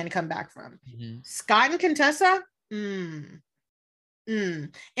and you can come back from. Mm-hmm. Scott and Contessa, and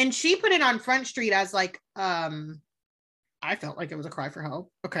she put it on Front Street as like, I felt like it was a cry for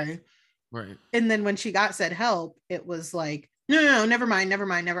help. Okay. Right. And then when she got said help, it was like, no, never mind.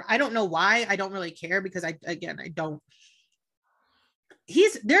 I don't know why. I don't really care because I don't.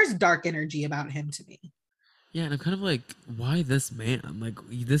 There's dark energy about him to me. Yeah, and I'm kind of like, why this man? Like,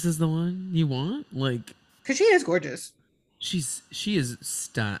 this is the one you want? Like, because she is gorgeous. She is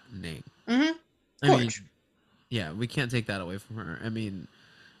stunning. Mm-hmm. I mean, yeah, we can't take that away from her. I mean,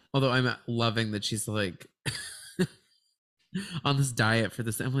 although I'm loving that she's like on this diet for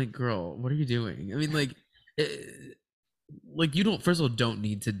this. I'm like, girl, what are you doing? I mean, like, like you don't. First of all, don't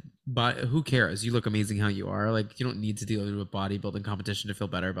need to buy. Who cares? You look amazing how you are. Like, you don't need to deal with a bodybuilding competition to feel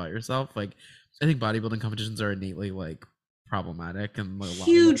better about yourself. Like, I think bodybuilding competitions are innately like problematic and like,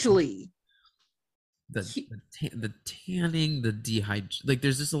 hugely. The tanning, the dehydration. Like,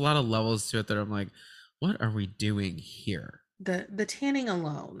 there's just a lot of levels to it that I'm like, what are we doing here? The tanning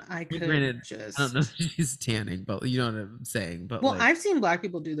alone, I could just. I don't know if she's tanning, but you know what I'm saying. But well, like, I've seen Black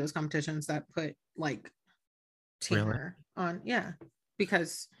people do those competitions that put like tanner on, yeah,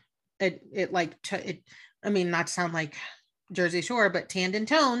 because it I mean, not to sound like Jersey Shore, but tanned and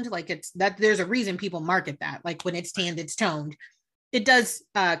toned, like it's that there's a reason people market that. Like when it's tanned, it's toned. It does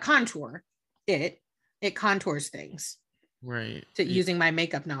contour. It contours things. Right. To using my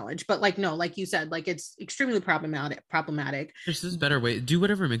makeup knowledge. But like, no, like you said, like it's extremely problematic. There's this better way. Do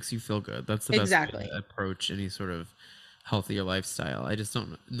whatever makes you feel good. That's the best way to approach any sort of healthier lifestyle. I just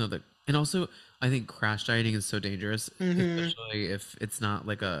don't know that. And also, I think crash dieting is so dangerous, especially if it's not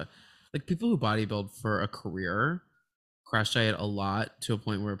like people who bodybuild for a career crash diet a lot to a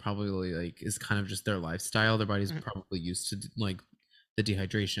point where it probably like is kind of just their lifestyle. Their body's probably used to like the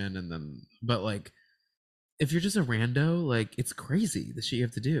dehydration and then, but like, if you're just a rando, like it's crazy the shit you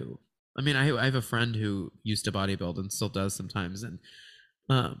have to do. I mean, I have a friend who used to bodybuild and still does sometimes, and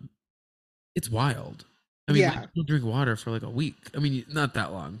it's wild. I mean, you drink water for like a week. I mean, not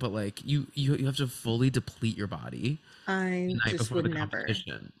that long, but like you have to fully deplete your body. I just would never.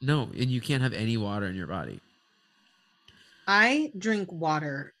 No, and you can't have any water in your body. I drink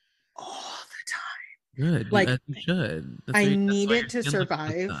water all the time. Good, like you should. I need it to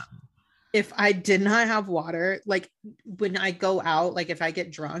survive. If I did not have water, like when I go out, like if I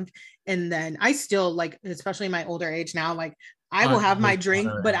get drunk and then I still like, especially in my older age now, like I will have my drink,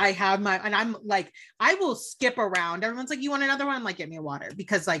 water. but I have my, and I'm like, I will skip around. Everyone's like, you want another one? I'm like, get me a water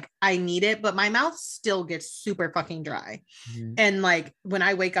because like I need it, but my mouth still gets super fucking dry. Mhm. And like when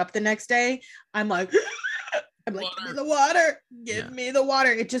I wake up the next day, I'm like, I'm like, give me the water. Give me the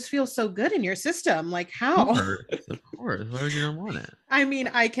water. It just feels so good in your system. Like, how? Of course. Why would you not want it? I mean,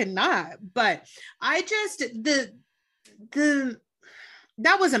 I cannot, but I just, the,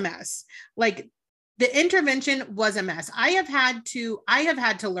 that was a mess. Like, the intervention was a mess. I have had to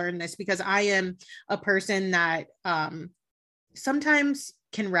learn this because I am a person that sometimes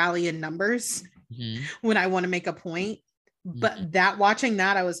can rally in numbers when I want to make a point. But that watching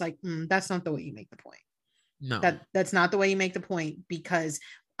that, I was like, that's not the way you make the point. No, that's not the way you make the point because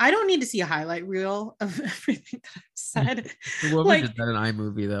I don't need to see a highlight reel of everything that I've said. whoever Like, did that in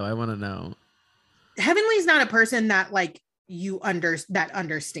iMovie, though, I want to know. Heavenly's not a person that like that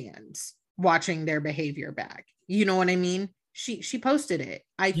understands watching their behavior back. You know what I mean? She posted it.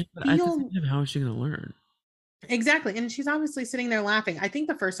 I But at the feel same time, how is she gonna learn? exactly. And she's obviously sitting there laughing. I think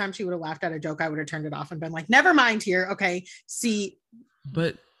the first time she would have laughed at a joke, I would have turned it off and been like, never mind here. Okay. See,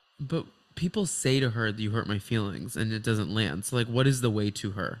 But people say to her, "You hurt my feelings," and it doesn't land. So like, what is the way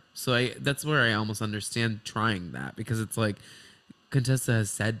to her? So that's where I almost understand trying that because it's like Contessa has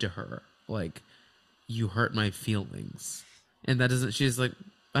said to her, like, "You hurt my feelings," and that doesn't. She's like,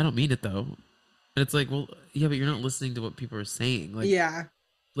 "I don't mean it though," and it's like, well, yeah, but you're not listening to what people are saying. Like, yeah.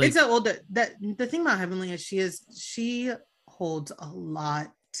 like It's a old that the thing about Heavenly is she holds a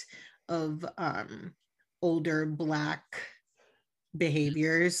lot of older black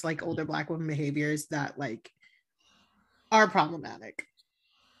behaviors, like older black women behaviors that like are problematic.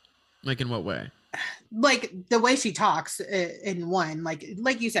 like in what way? Like the way she talks in one, like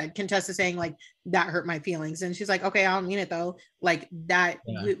you said, Contessa saying like that hurt my feelings, and she's like, okay, I don't mean it though. Like that,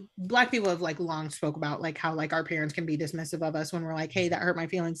 black people have like long spoke about like how like our parents can be dismissive of us when we're like, hey, that hurt my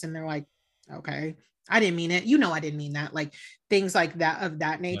feelings, and they're like, okay, I didn't mean it. You know, I didn't mean that. Like things like that of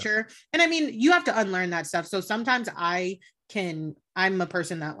that nature. And I mean, you have to unlearn that stuff. So sometimes I'm a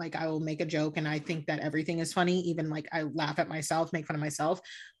person that like I will make a joke and I think that everything is funny, even like I laugh at myself, make fun of myself.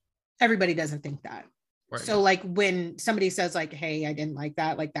 Everybody doesn't think that. Right. So like when somebody says like, hey, I didn't like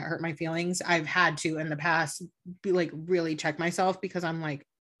that hurt my feelings, I've had to in the past be like really check myself because I'm like,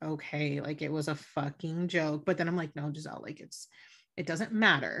 okay, like it was a fucking joke. But then I'm like, no, Giselle, like it doesn't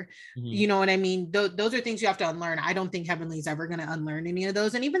matter. You know what I mean? Those are things you have to unlearn. I don't think Heavenly's ever going to unlearn any of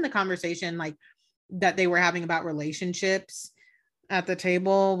those. And even the conversation like that they were having about relationships at the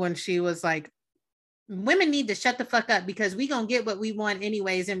table when she was like, women need to shut the fuck up because we gonna get what we want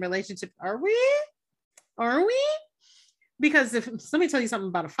anyways in relationships. Are we? Because if let me tell you something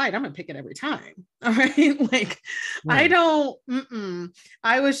about a fight, I'm gonna pick it every time. All right. Like I don't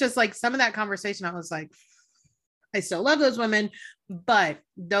I was just like some of that conversation, I was like, I still love those women, but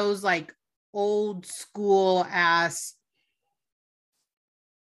those like old school ass,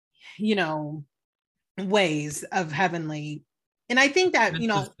 you know, ways of Heavenly. And I think that, you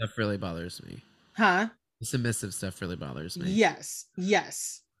know, stuff really bothers me. Huh? The submissive stuff really bothers me. Yes.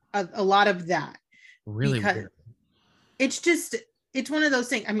 A lot of that. Really because weird. It's one of those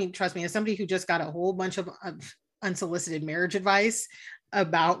things. I mean, trust me, as somebody who just got a whole bunch of unsolicited marriage advice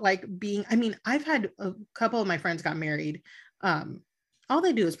about like being, I mean, I've had a couple of my friends got married. All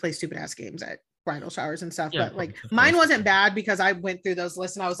they do is play stupid ass games at bridal showers and stuff. But like mine wasn't bad because I went through those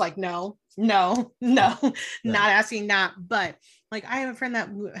lists and I was like, no, not asking that. But like I have a friend that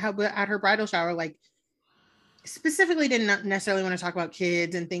at her bridal shower, like specifically didn't necessarily want to talk about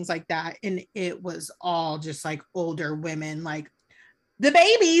kids and things like that. And it was all just like older women, like the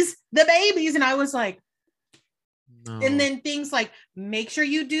babies. And I was like, no. And then things like, make sure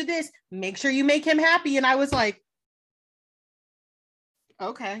you do this, make sure you make him happy. And I was like,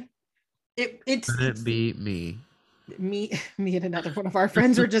 okay. It be me and another one of our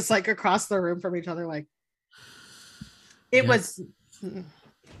friends were just like across the room from each other. Like it was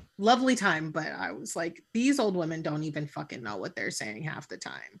lovely time, but I was like, these old women don't even fucking know what they're saying half the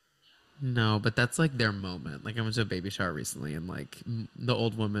time. No, but that's like their moment. Like I went to a baby shower recently and like the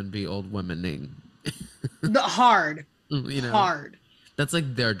old women be old womening. The hard. You know, hard. That's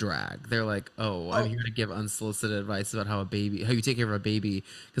like their drag. They're like, oh, I'm here to give unsolicited advice about how you take care of a baby,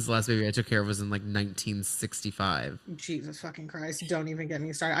 because the last baby I took care of was in like 1965. Jesus fucking Christ. Don't even get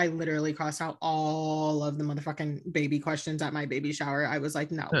me started. I literally crossed out all of the motherfucking baby questions at my baby shower. I was like,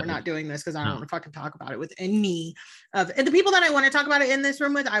 no, we're not doing this because I don't want to fucking talk about it with any of the people that I want to talk about it in this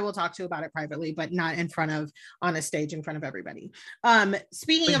room with. I will talk to about it privately, but not on a stage in front of everybody.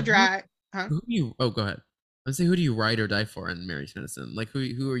 Speaking of drag, go ahead. Let's say, who do you ride or die for in Mary Tennyson? Like,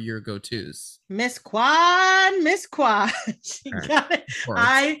 who are your go-tos? Miss Quad, Miss Quad. She All right, got it. of course.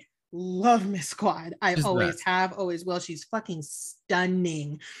 I love Miss Quad. I She's the always best. have, always will. She's fucking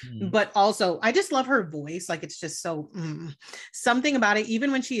stunning. Mhm. But also, I just love her voice. Like, it's just so something about it.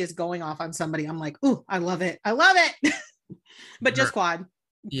 Even when she is going off on somebody, I'm like, ooh, I love it. I love it. But just Her, Quad.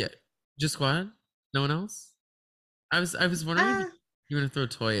 yeah, just Squad. No one else. I was wondering if Ah, you want to throw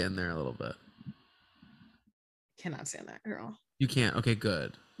Toya in there a little bit. cannot stand that girl. You can't. Okay,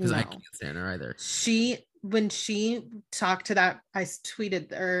 good. Because I can't No. stand her either. When she talked to that, I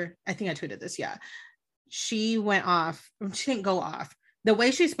tweeted, or I think I tweeted this, yeah. She went off. She didn't go off. The way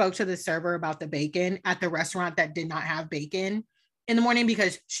she spoke to the server about the bacon at the restaurant that did not have bacon in the morning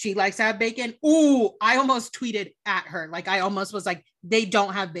because she likes to have bacon. Ooh, I almost tweeted at her. Like, I almost was like, they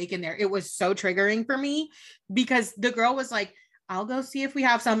don't have bacon there. It was so triggering for me because the girl was like, I'll go see if we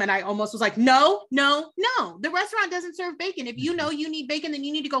have some. And I almost was like, no, no, no. The restaurant doesn't serve bacon. If you know you need bacon, then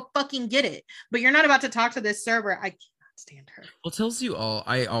you need to go fucking get it. But you're not about to talk to this server. I cannot stand her. Well, tells you all.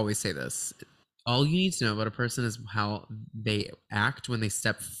 I always say this. All you need to know about a person is how they act when they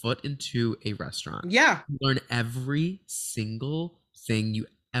step foot into a restaurant. Yeah. You learn every single thing you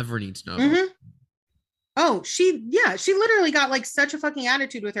ever need to know about. Mm-hmm. Oh, she literally got like such a fucking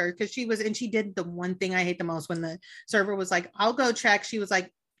attitude with her because she did the one thing I hate the most when the server was like, I'll go check. She was like,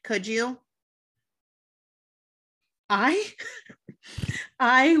 could you? I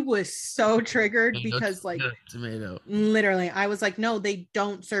I was so triggered because like Tomato. literally I was like, no, they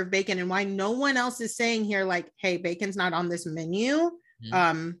don't serve bacon. And why no one else is saying here, like, hey, bacon's not on this menu.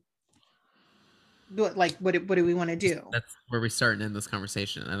 Mm-hmm. What do we want to do? That's where we start and end this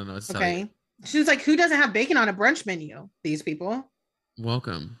conversation. I don't know what to tell you. Okay. She was like, who doesn't have bacon on a brunch menu? These people.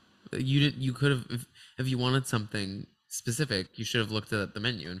 Welcome. You didn't. You could have, if you wanted something specific, you should have looked at the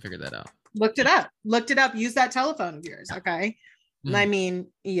menu and figured that out. Looked it up, use that telephone of yours. Okay. I Mhm. mean,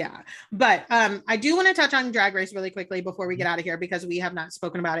 yeah. But I do want to touch on Drag Race really quickly before we get out of here because we have not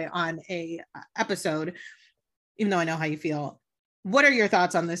spoken about it on a episode, even though I know how you feel. What are your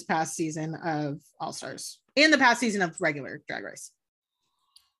thoughts on this past season of All Stars and the past season of regular Drag Race?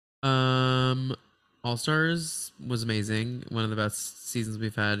 All Stars was amazing. One of the best seasons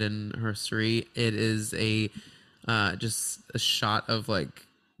we've had in history. It is a just a shot of like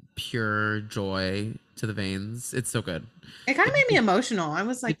pure joy to the veins. It's so good. It kind of made me emotional. I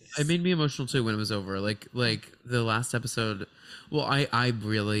was like, It made me emotional too when it was over. Like the last episode. Well, I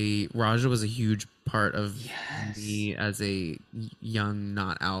really Raja was a huge part of me as a young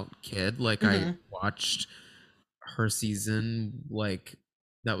not out kid. Like I watched her season like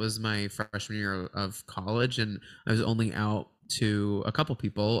that was my freshman year of college and I was only out to a couple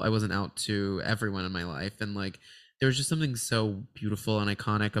people. I wasn't out to everyone in my life and like there was just something so beautiful and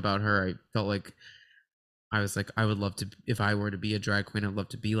iconic about her. I felt like I was like I would love to if I were to be a drag queen I'd love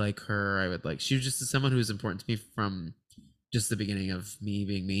to be like her. I would like she was just someone who was important to me from just the beginning of me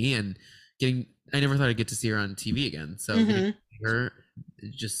being me and getting I never thought I'd get to see her on TV again. So getting to see her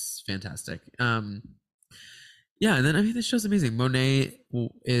just fantastic. Yeah, and then I mean this show's amazing. Monet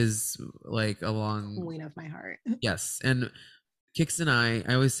is like along queen of my heart. yes, and Kix and I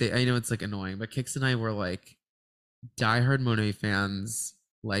always say I know it's like annoying, but Kix and I were like diehard Monet fans,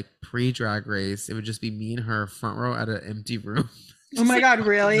 like pre Drag Race. It would just be me and her front row at an empty room. Oh my like, god,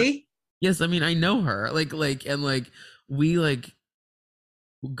 really? yes, I mean I know her, and we like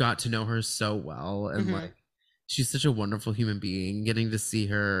got to know her so well, and like she's such a wonderful human being. Getting to see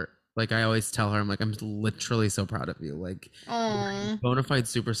her, like I always tell her, I'm like I'm literally so proud of you, like bona fide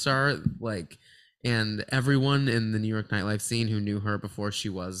superstar, like. And everyone in the New York nightlife scene who knew her before she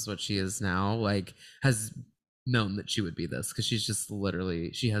was what she is now, like, has known that she would be this because she's just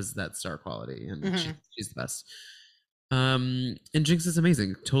literally she has that star quality and she's the best. And Jinx is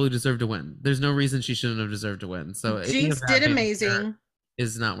amazing. Totally deserved to win. There's no reason she shouldn't have deserved to win. So Jinx did amazing.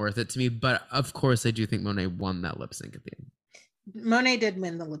 Is not worth it to me. But of course, I do think Monet won that lip sync at the end. Monet did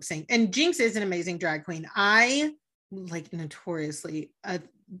win the lip sync, and Jinx is an amazing drag queen. I like notoriously a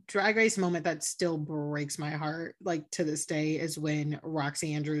Drag Race moment that still breaks my heart, like to this day, is when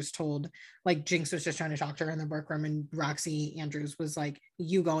Roxy Andrews told, like, Jinx was just trying to talk to her in the workroom, and Roxy Andrews was like,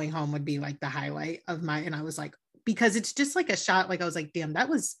 "You going home would be like the highlight of my," and I was like, because it's just like a shot. Like I was like, damn, that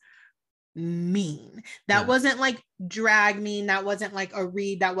was mean. That wasn't like drag mean. That wasn't like a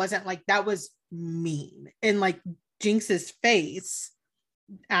read. That wasn't like that was mean. And like Jinx's face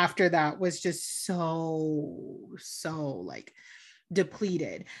after that was just so like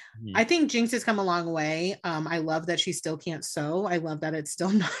depleted. I think Jinx has come a long way. I love that she still can't sew. I love that it's still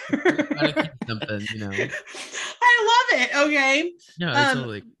not her. Gotta keep something, you know. I love it. Okay. No,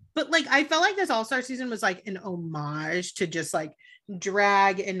 totally. but like I felt like this all-star season was like an homage to just like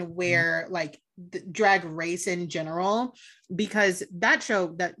drag and where like the drag race in general, because that show,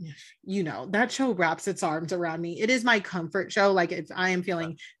 that that show wraps its arms around me. It is my comfort show. Like if I am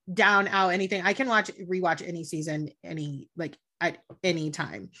feeling down, out, anything, I can rewatch any season, any like at any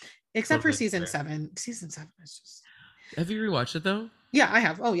time, except for Totally season fair. 7. Season 7 is just, Have you rewatched it though? yeah, I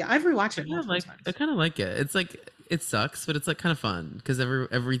have. Oh yeah, I've rewatched I it kind of multiple like I times. kind of like it. It's like it sucks, but it's like kind of fun because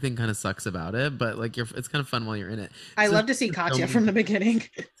everything kind of sucks about it. But like it's kind of fun while you're in it. I So love to see there's so Katya many from the beginning.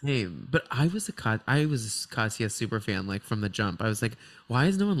 same. But I was a Katya super fan like from the jump. I was like, why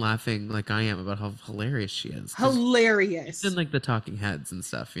is no one laughing like I am about how hilarious she is? Because she's in Hilarious. like the talking heads and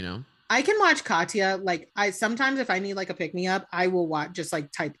stuff, you know. I can watch Katya. Like I sometimes, if I need like a pick me up, I will watch, just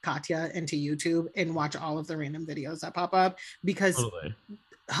like type Katya into YouTube and watch all of the random videos that pop up, because Totally.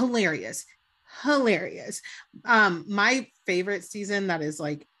 hilarious, hilarious. My favorite season, that is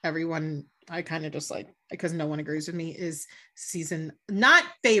like everyone, I kind of just like, because no one agrees with me, is season, not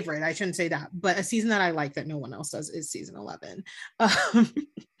favorite, I shouldn't say that, but a season that I like that no one else does is season 11.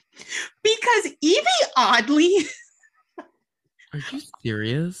 Because Evie Oddly, Are you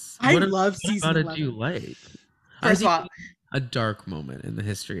serious? I love What season about it do you 11. like? I First of think all, it's a dark moment in the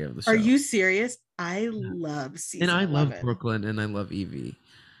history of the are show. you serious? I Yeah. love And season I love 11. Brooklyn and I love Evie.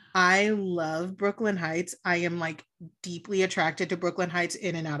 I love Brooklyn Heights. I am like deeply attracted to Brooklyn Heights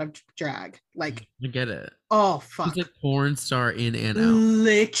in and out of drag. Like, I get it. oh, She's fuck. like porn star in and out.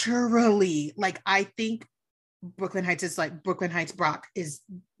 Literally. Like, I think Brooklyn Heights is like, Brooklyn Heights Brock is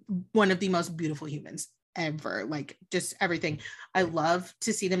one of the most beautiful humans ever. Like, just everything. I love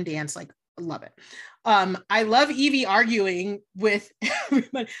to see them dance. Like, love it. I love Evie arguing with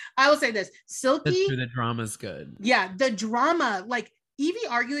everybody. I will say this, That's Silky, true. The drama's good. yeah, the drama, like Evie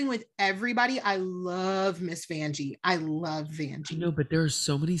arguing with everybody. I love Miss Vanjie. I love I know, Vanjie. but there are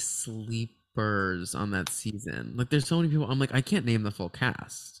so many sleepers on that season. Like, there's so many people. I'm like, I can't name the full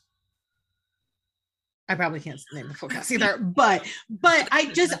cast. I probably can't name the full cast either, but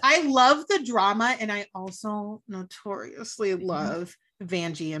I love the drama, and I also notoriously love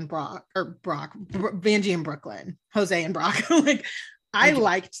Vanjie and Vanjie and Brooklyn, Jose and Brock. Like, I I get.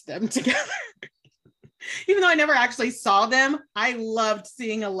 liked them together. Even though I never actually saw them, I loved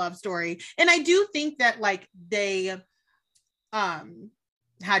seeing a love story. And I do think that like they um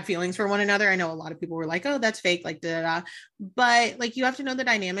had feelings for one another. I know a lot of people were like, oh, that's fake, like da da da. But like you have to know the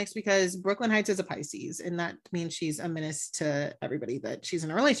dynamics, because Brooklyn Heights is a Pisces, and that means she's a menace to everybody that she's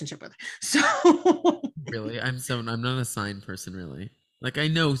in a relationship with. So Really, I'm not a sign person really. Like I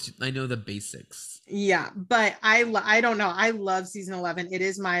know the basics. yeah, but I don't know. I love season 11. It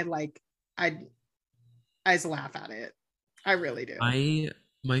is my like, I I just laugh at it. I really do. I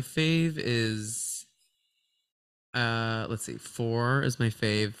my fave is let's see, 4 is my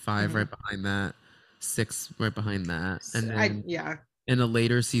fave, 5 Mhm. right behind that, 6 right behind that, and then Yeah. in the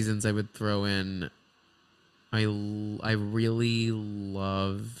later seasons I would throw in I really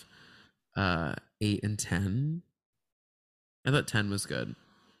love 8 and 10. I thought 10 was good.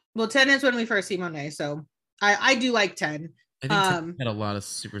 Well, 10 is when we first see Monet, so I do like 10. I think 10 had a lot of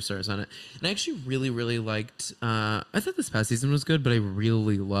superstars on it. And I actually really liked I thought this past season was good, but I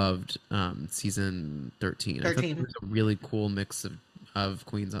really loved season 13. I thought there 13. was a really cool mix of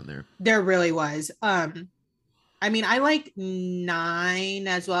queens on there. There really was. I mean, I like 9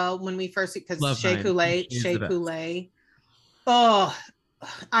 as well when we first, because Love 9. She's Shea the best. Coulee. Oh,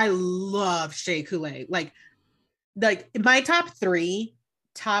 I love Shea Coulee. Like my top three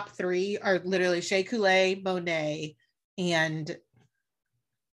are literally Shea Coulee, Monet, and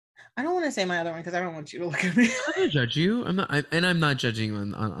I don't want to say my other one because I don't want you to look at me. I'm not gonna judge you. I'm not judging you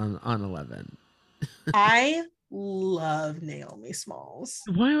on 11. I love Naomi Smalls.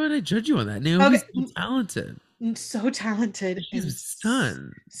 Why would I judge you on that? Naomi's so Okay, talented. so talented and She's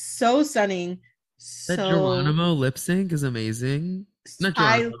stunned. so stunning. That So Geronimo lip sync is amazing. Not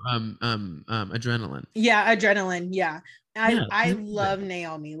I Geronimo, Adrenaline. yeah, adrenaline. Yeah. Yeah, I she's love amazing.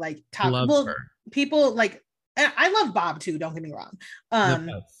 Naomi. Like top, Love well, her. people like, I love Bob too, don't get me wrong. The Um,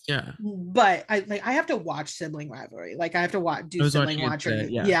 best. Yeah. but I have to watch Sibling Rivalry. Like I have to I do was Sibling watching it today.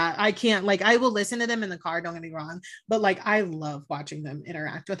 Watchery. Yeah. Yeah, I can't, like I will listen to them in the car, don't get me wrong. But like I love watching them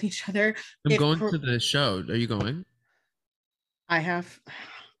interact with each other. I'm If going to the show. Are you going? I have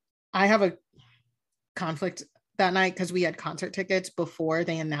I have a conflict that night because we had concert tickets before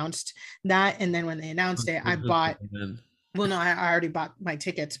they announced that. And then when they announced it, I bought, well, no, I already bought my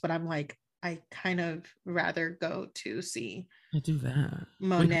tickets, but I'm like, I kind of rather go to see I do that. Wait,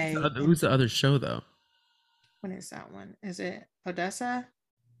 Monet. who's the other show though? When is that one? Is it Odessa?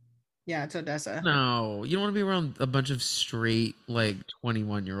 Yeah, it's Odessa. No, you don't want to be around a bunch of straight like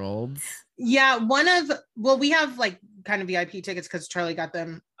 21-year-olds. Yeah, well, we have like kind of VIP tickets because Charlie got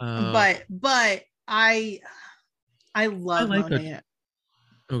them, Uh, but I I love like a. Monet.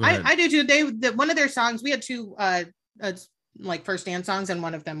 Oh, go I ahead. I do too. One of their songs, we had two uh like first dance songs, and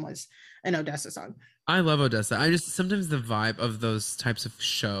one of them was an Odessa song. I love Odessa. I just sometimes the vibe of those types of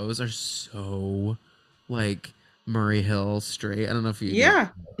shows are so like Murray Hill straight. I don't know if you know, Yeah.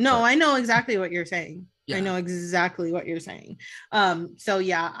 No, but I know exactly what you're saying. I yeah. know exactly what you're saying. So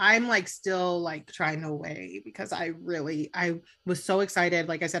yeah, I'm like still like trying to weigh because I was so excited.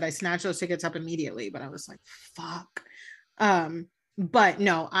 Like I said, I snatched those tickets up immediately, but I was like, fuck. But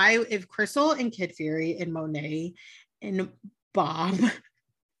no, I if Crystal and Kid Fury and Monet and Bob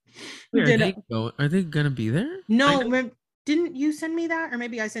Wait, are did they go? Are they gonna be there? I know. no, didn't you send me that? Or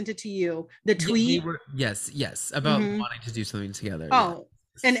maybe I sent it to you. The Yeah, they tweet. were. Yes, yes. About Mm-hmm. wanting to do something together. Yeah. Oh,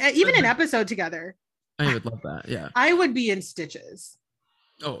 and even an episode together. I would love that. Yeah. I would be in stitches,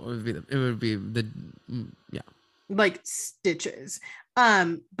 Oh, it would be the yeah. like stitches.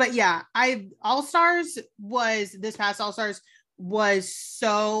 But yeah, I All Stars was this past All Stars was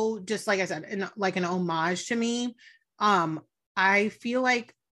so just like I said, like an homage to me. I feel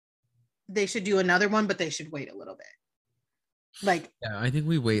like they should do another one, but they should wait a little bit. Like Yeah, I think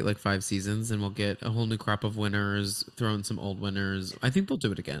we wait like 5 seasons and we'll get a whole new crop of winners, throw in some old winners. I think they'll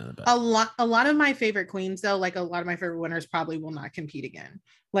do it again in a bit. a lot of my favorite queens though, like a lot of my favorite winners probably will not compete again.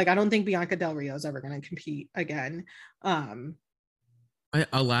 Like I don't think Bianca Del Rio is ever going to compete again. Um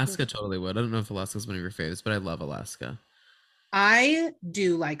Alaska totally would. I don't know if Alaska's one of your faves, but I love Alaska. I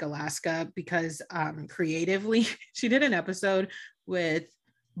do like Alaska because creatively she did an episode with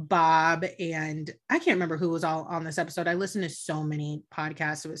Bob and I can't remember who was all on this episode. I listened to so many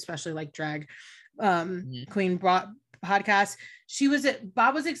podcasts, especially like drag queen brought podcasts.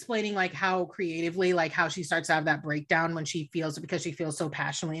 Bob was explaining like how creatively, like how she starts to have that breakdown when she feels because she feels so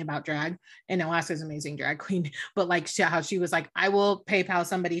passionately about drag. And Alaska's amazing drag queen, but like how she was like, I will PayPal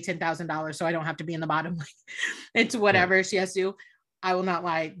somebody $10,000 so I don't have to be in the bottom. Like it's whatever yeah. She has to. I will not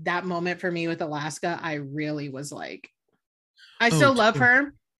lie. That moment for me with Alaska, I really was like, I still love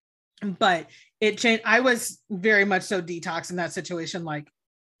her, but it changed. I was very much so detox in that situation. Like,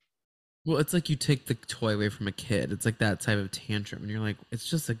 well, it's like you take the toy away from a kid. It's like that type of tantrum, and you're like, it's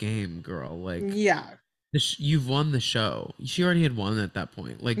just a game, girl. Like, yeah, you've won the show. She already had won at that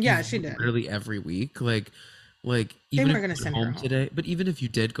point. Like, yeah, she did literally every week. Like even if you went home today, but even if you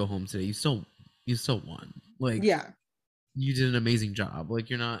did go home today, you still won. Like, yeah, you did an amazing job.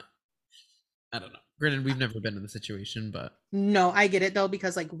 Like, you're not. I don't know. Granted, we've never been in the situation, but no, I get it though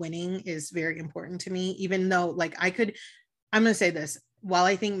because like winning is very important to me. Even though like I'm gonna say this. While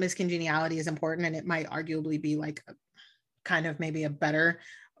I think Miss Congeniality is important and it might arguably be like kind of maybe a better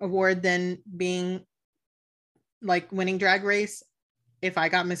award than being like winning Drag Race, if I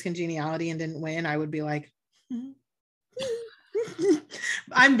got Miss Congeniality and didn't win, I would be like,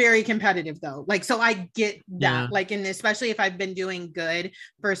 I'm very competitive though. Like, so I get that. Yeah. Like, and especially if I've been doing good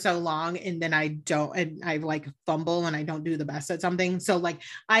for so long and then I don't, and I like fumble and I don't do the best at something. So like,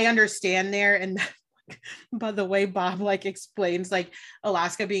 I understand there. And by the way Bob like explains like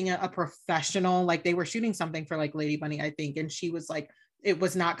Alaska being a professional, like they were shooting something for like Lady Bunny I think, and she was like it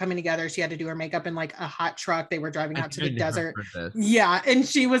was not coming together. She had to do her makeup in like a hot truck. They were driving out to the desert. Yeah. And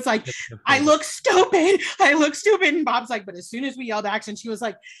she was like, I look stupid. And Bob's like, but as soon as we yelled action, she was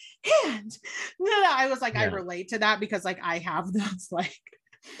like, and I was like, yeah. I relate to that because like I have those like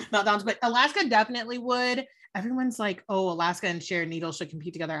meltdowns, but Alaska definitely would. Everyone's like, oh, Alaska and Sharon Needles should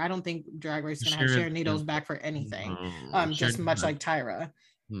compete together. I don't think Drag Race is going to have Sharon Needles back for anything. Just much like Tyra.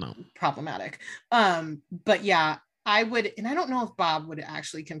 No. Problematic. But yeah, I would, and I don't know if Bob would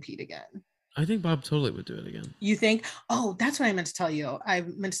actually compete again. I think Bob totally would do it again. You think? Oh, that's what I meant to tell you. I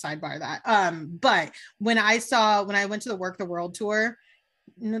meant to sidebar that. But when I went to the Work the World tour,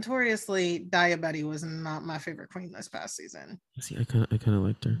 notoriously Diabetti was not my favorite queen this past season. See, I kind of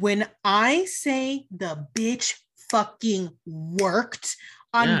liked her. When I say the bitch fucking worked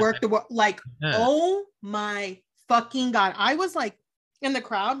on Work the World, like, oh my fucking God. I was like in the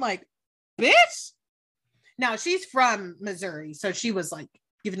crowd, like, bitch. Now she's from Missouri, so she was like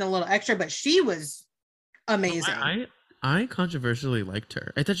giving a little extra, but she was amazing. I controversially liked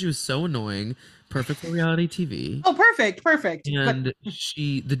her. I thought she was so annoying. Perfect for reality TV. Oh, perfect. And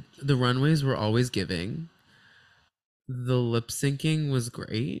the runways were always giving. The lip syncing was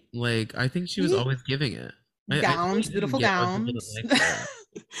great. Like I think she was always giving it. Gowns, beautiful gowns.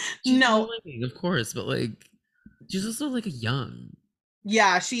 No, of course, but like she's also like a young.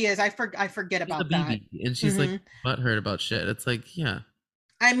 Yeah, she is. I forget about that. And she's like butthurt about shit. It's like, yeah.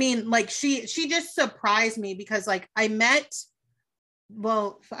 I mean, like she just surprised me because like I met,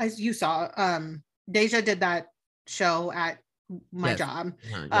 well, as you saw, Deja did that show at my job.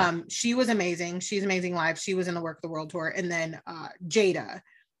 She was amazing. She's amazing live. She was in the Work the World tour. And then Jada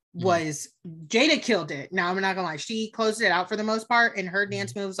killed it. Now I'm not gonna lie, she closed it out for the most part, and her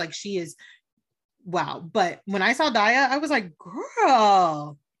dance moves, like she is wow. But when I saw Daya, I was like,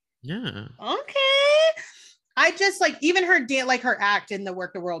 girl, yeah, okay. I just like even her like her act in the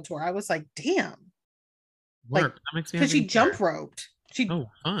Work the World tour. I was like, damn, like because she jump roped.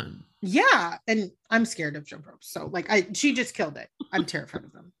 Fun. Yeah, and I'm scared of jump ropes, so like she just killed it. I'm terrified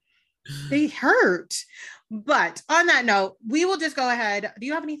of them. They hurt. But on that note, we will just go ahead. Do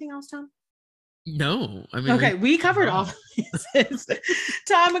you have anything else, Tom? No, I mean, okay, we covered all of these.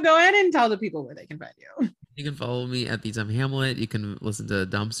 Tom, go ahead and tell the people where they can find you. You can follow me at the Hamlett. You can listen to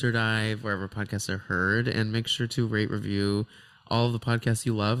Dumpster Dive wherever podcasts are heard, and make sure to rate, review all of the podcasts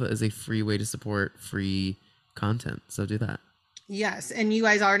you love as a free way to support free content. So do that. Yes, and you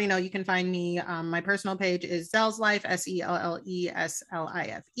guys already know you can find me. My personal page is Zell's Life, SELLESLIFE,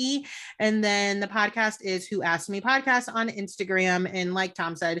 and then the podcast is Who Asked Me Podcast on Instagram. And like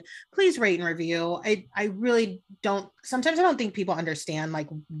Tom said, please rate and review. I really don't. Sometimes I don't think people understand like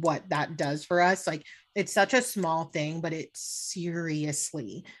what that does for us. Like it's such a small thing, but it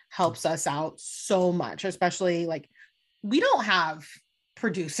seriously helps us out so much. Especially like we don't have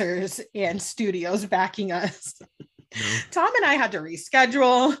producers and studios backing us. No. Tom and I had to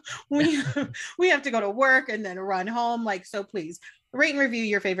reschedule. We have to go to work and then run home. Like, so please rate and review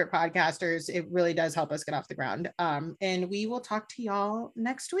your favorite podcasters. It really does help us get off the ground. And we will talk to y'all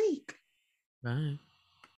next week. Bye.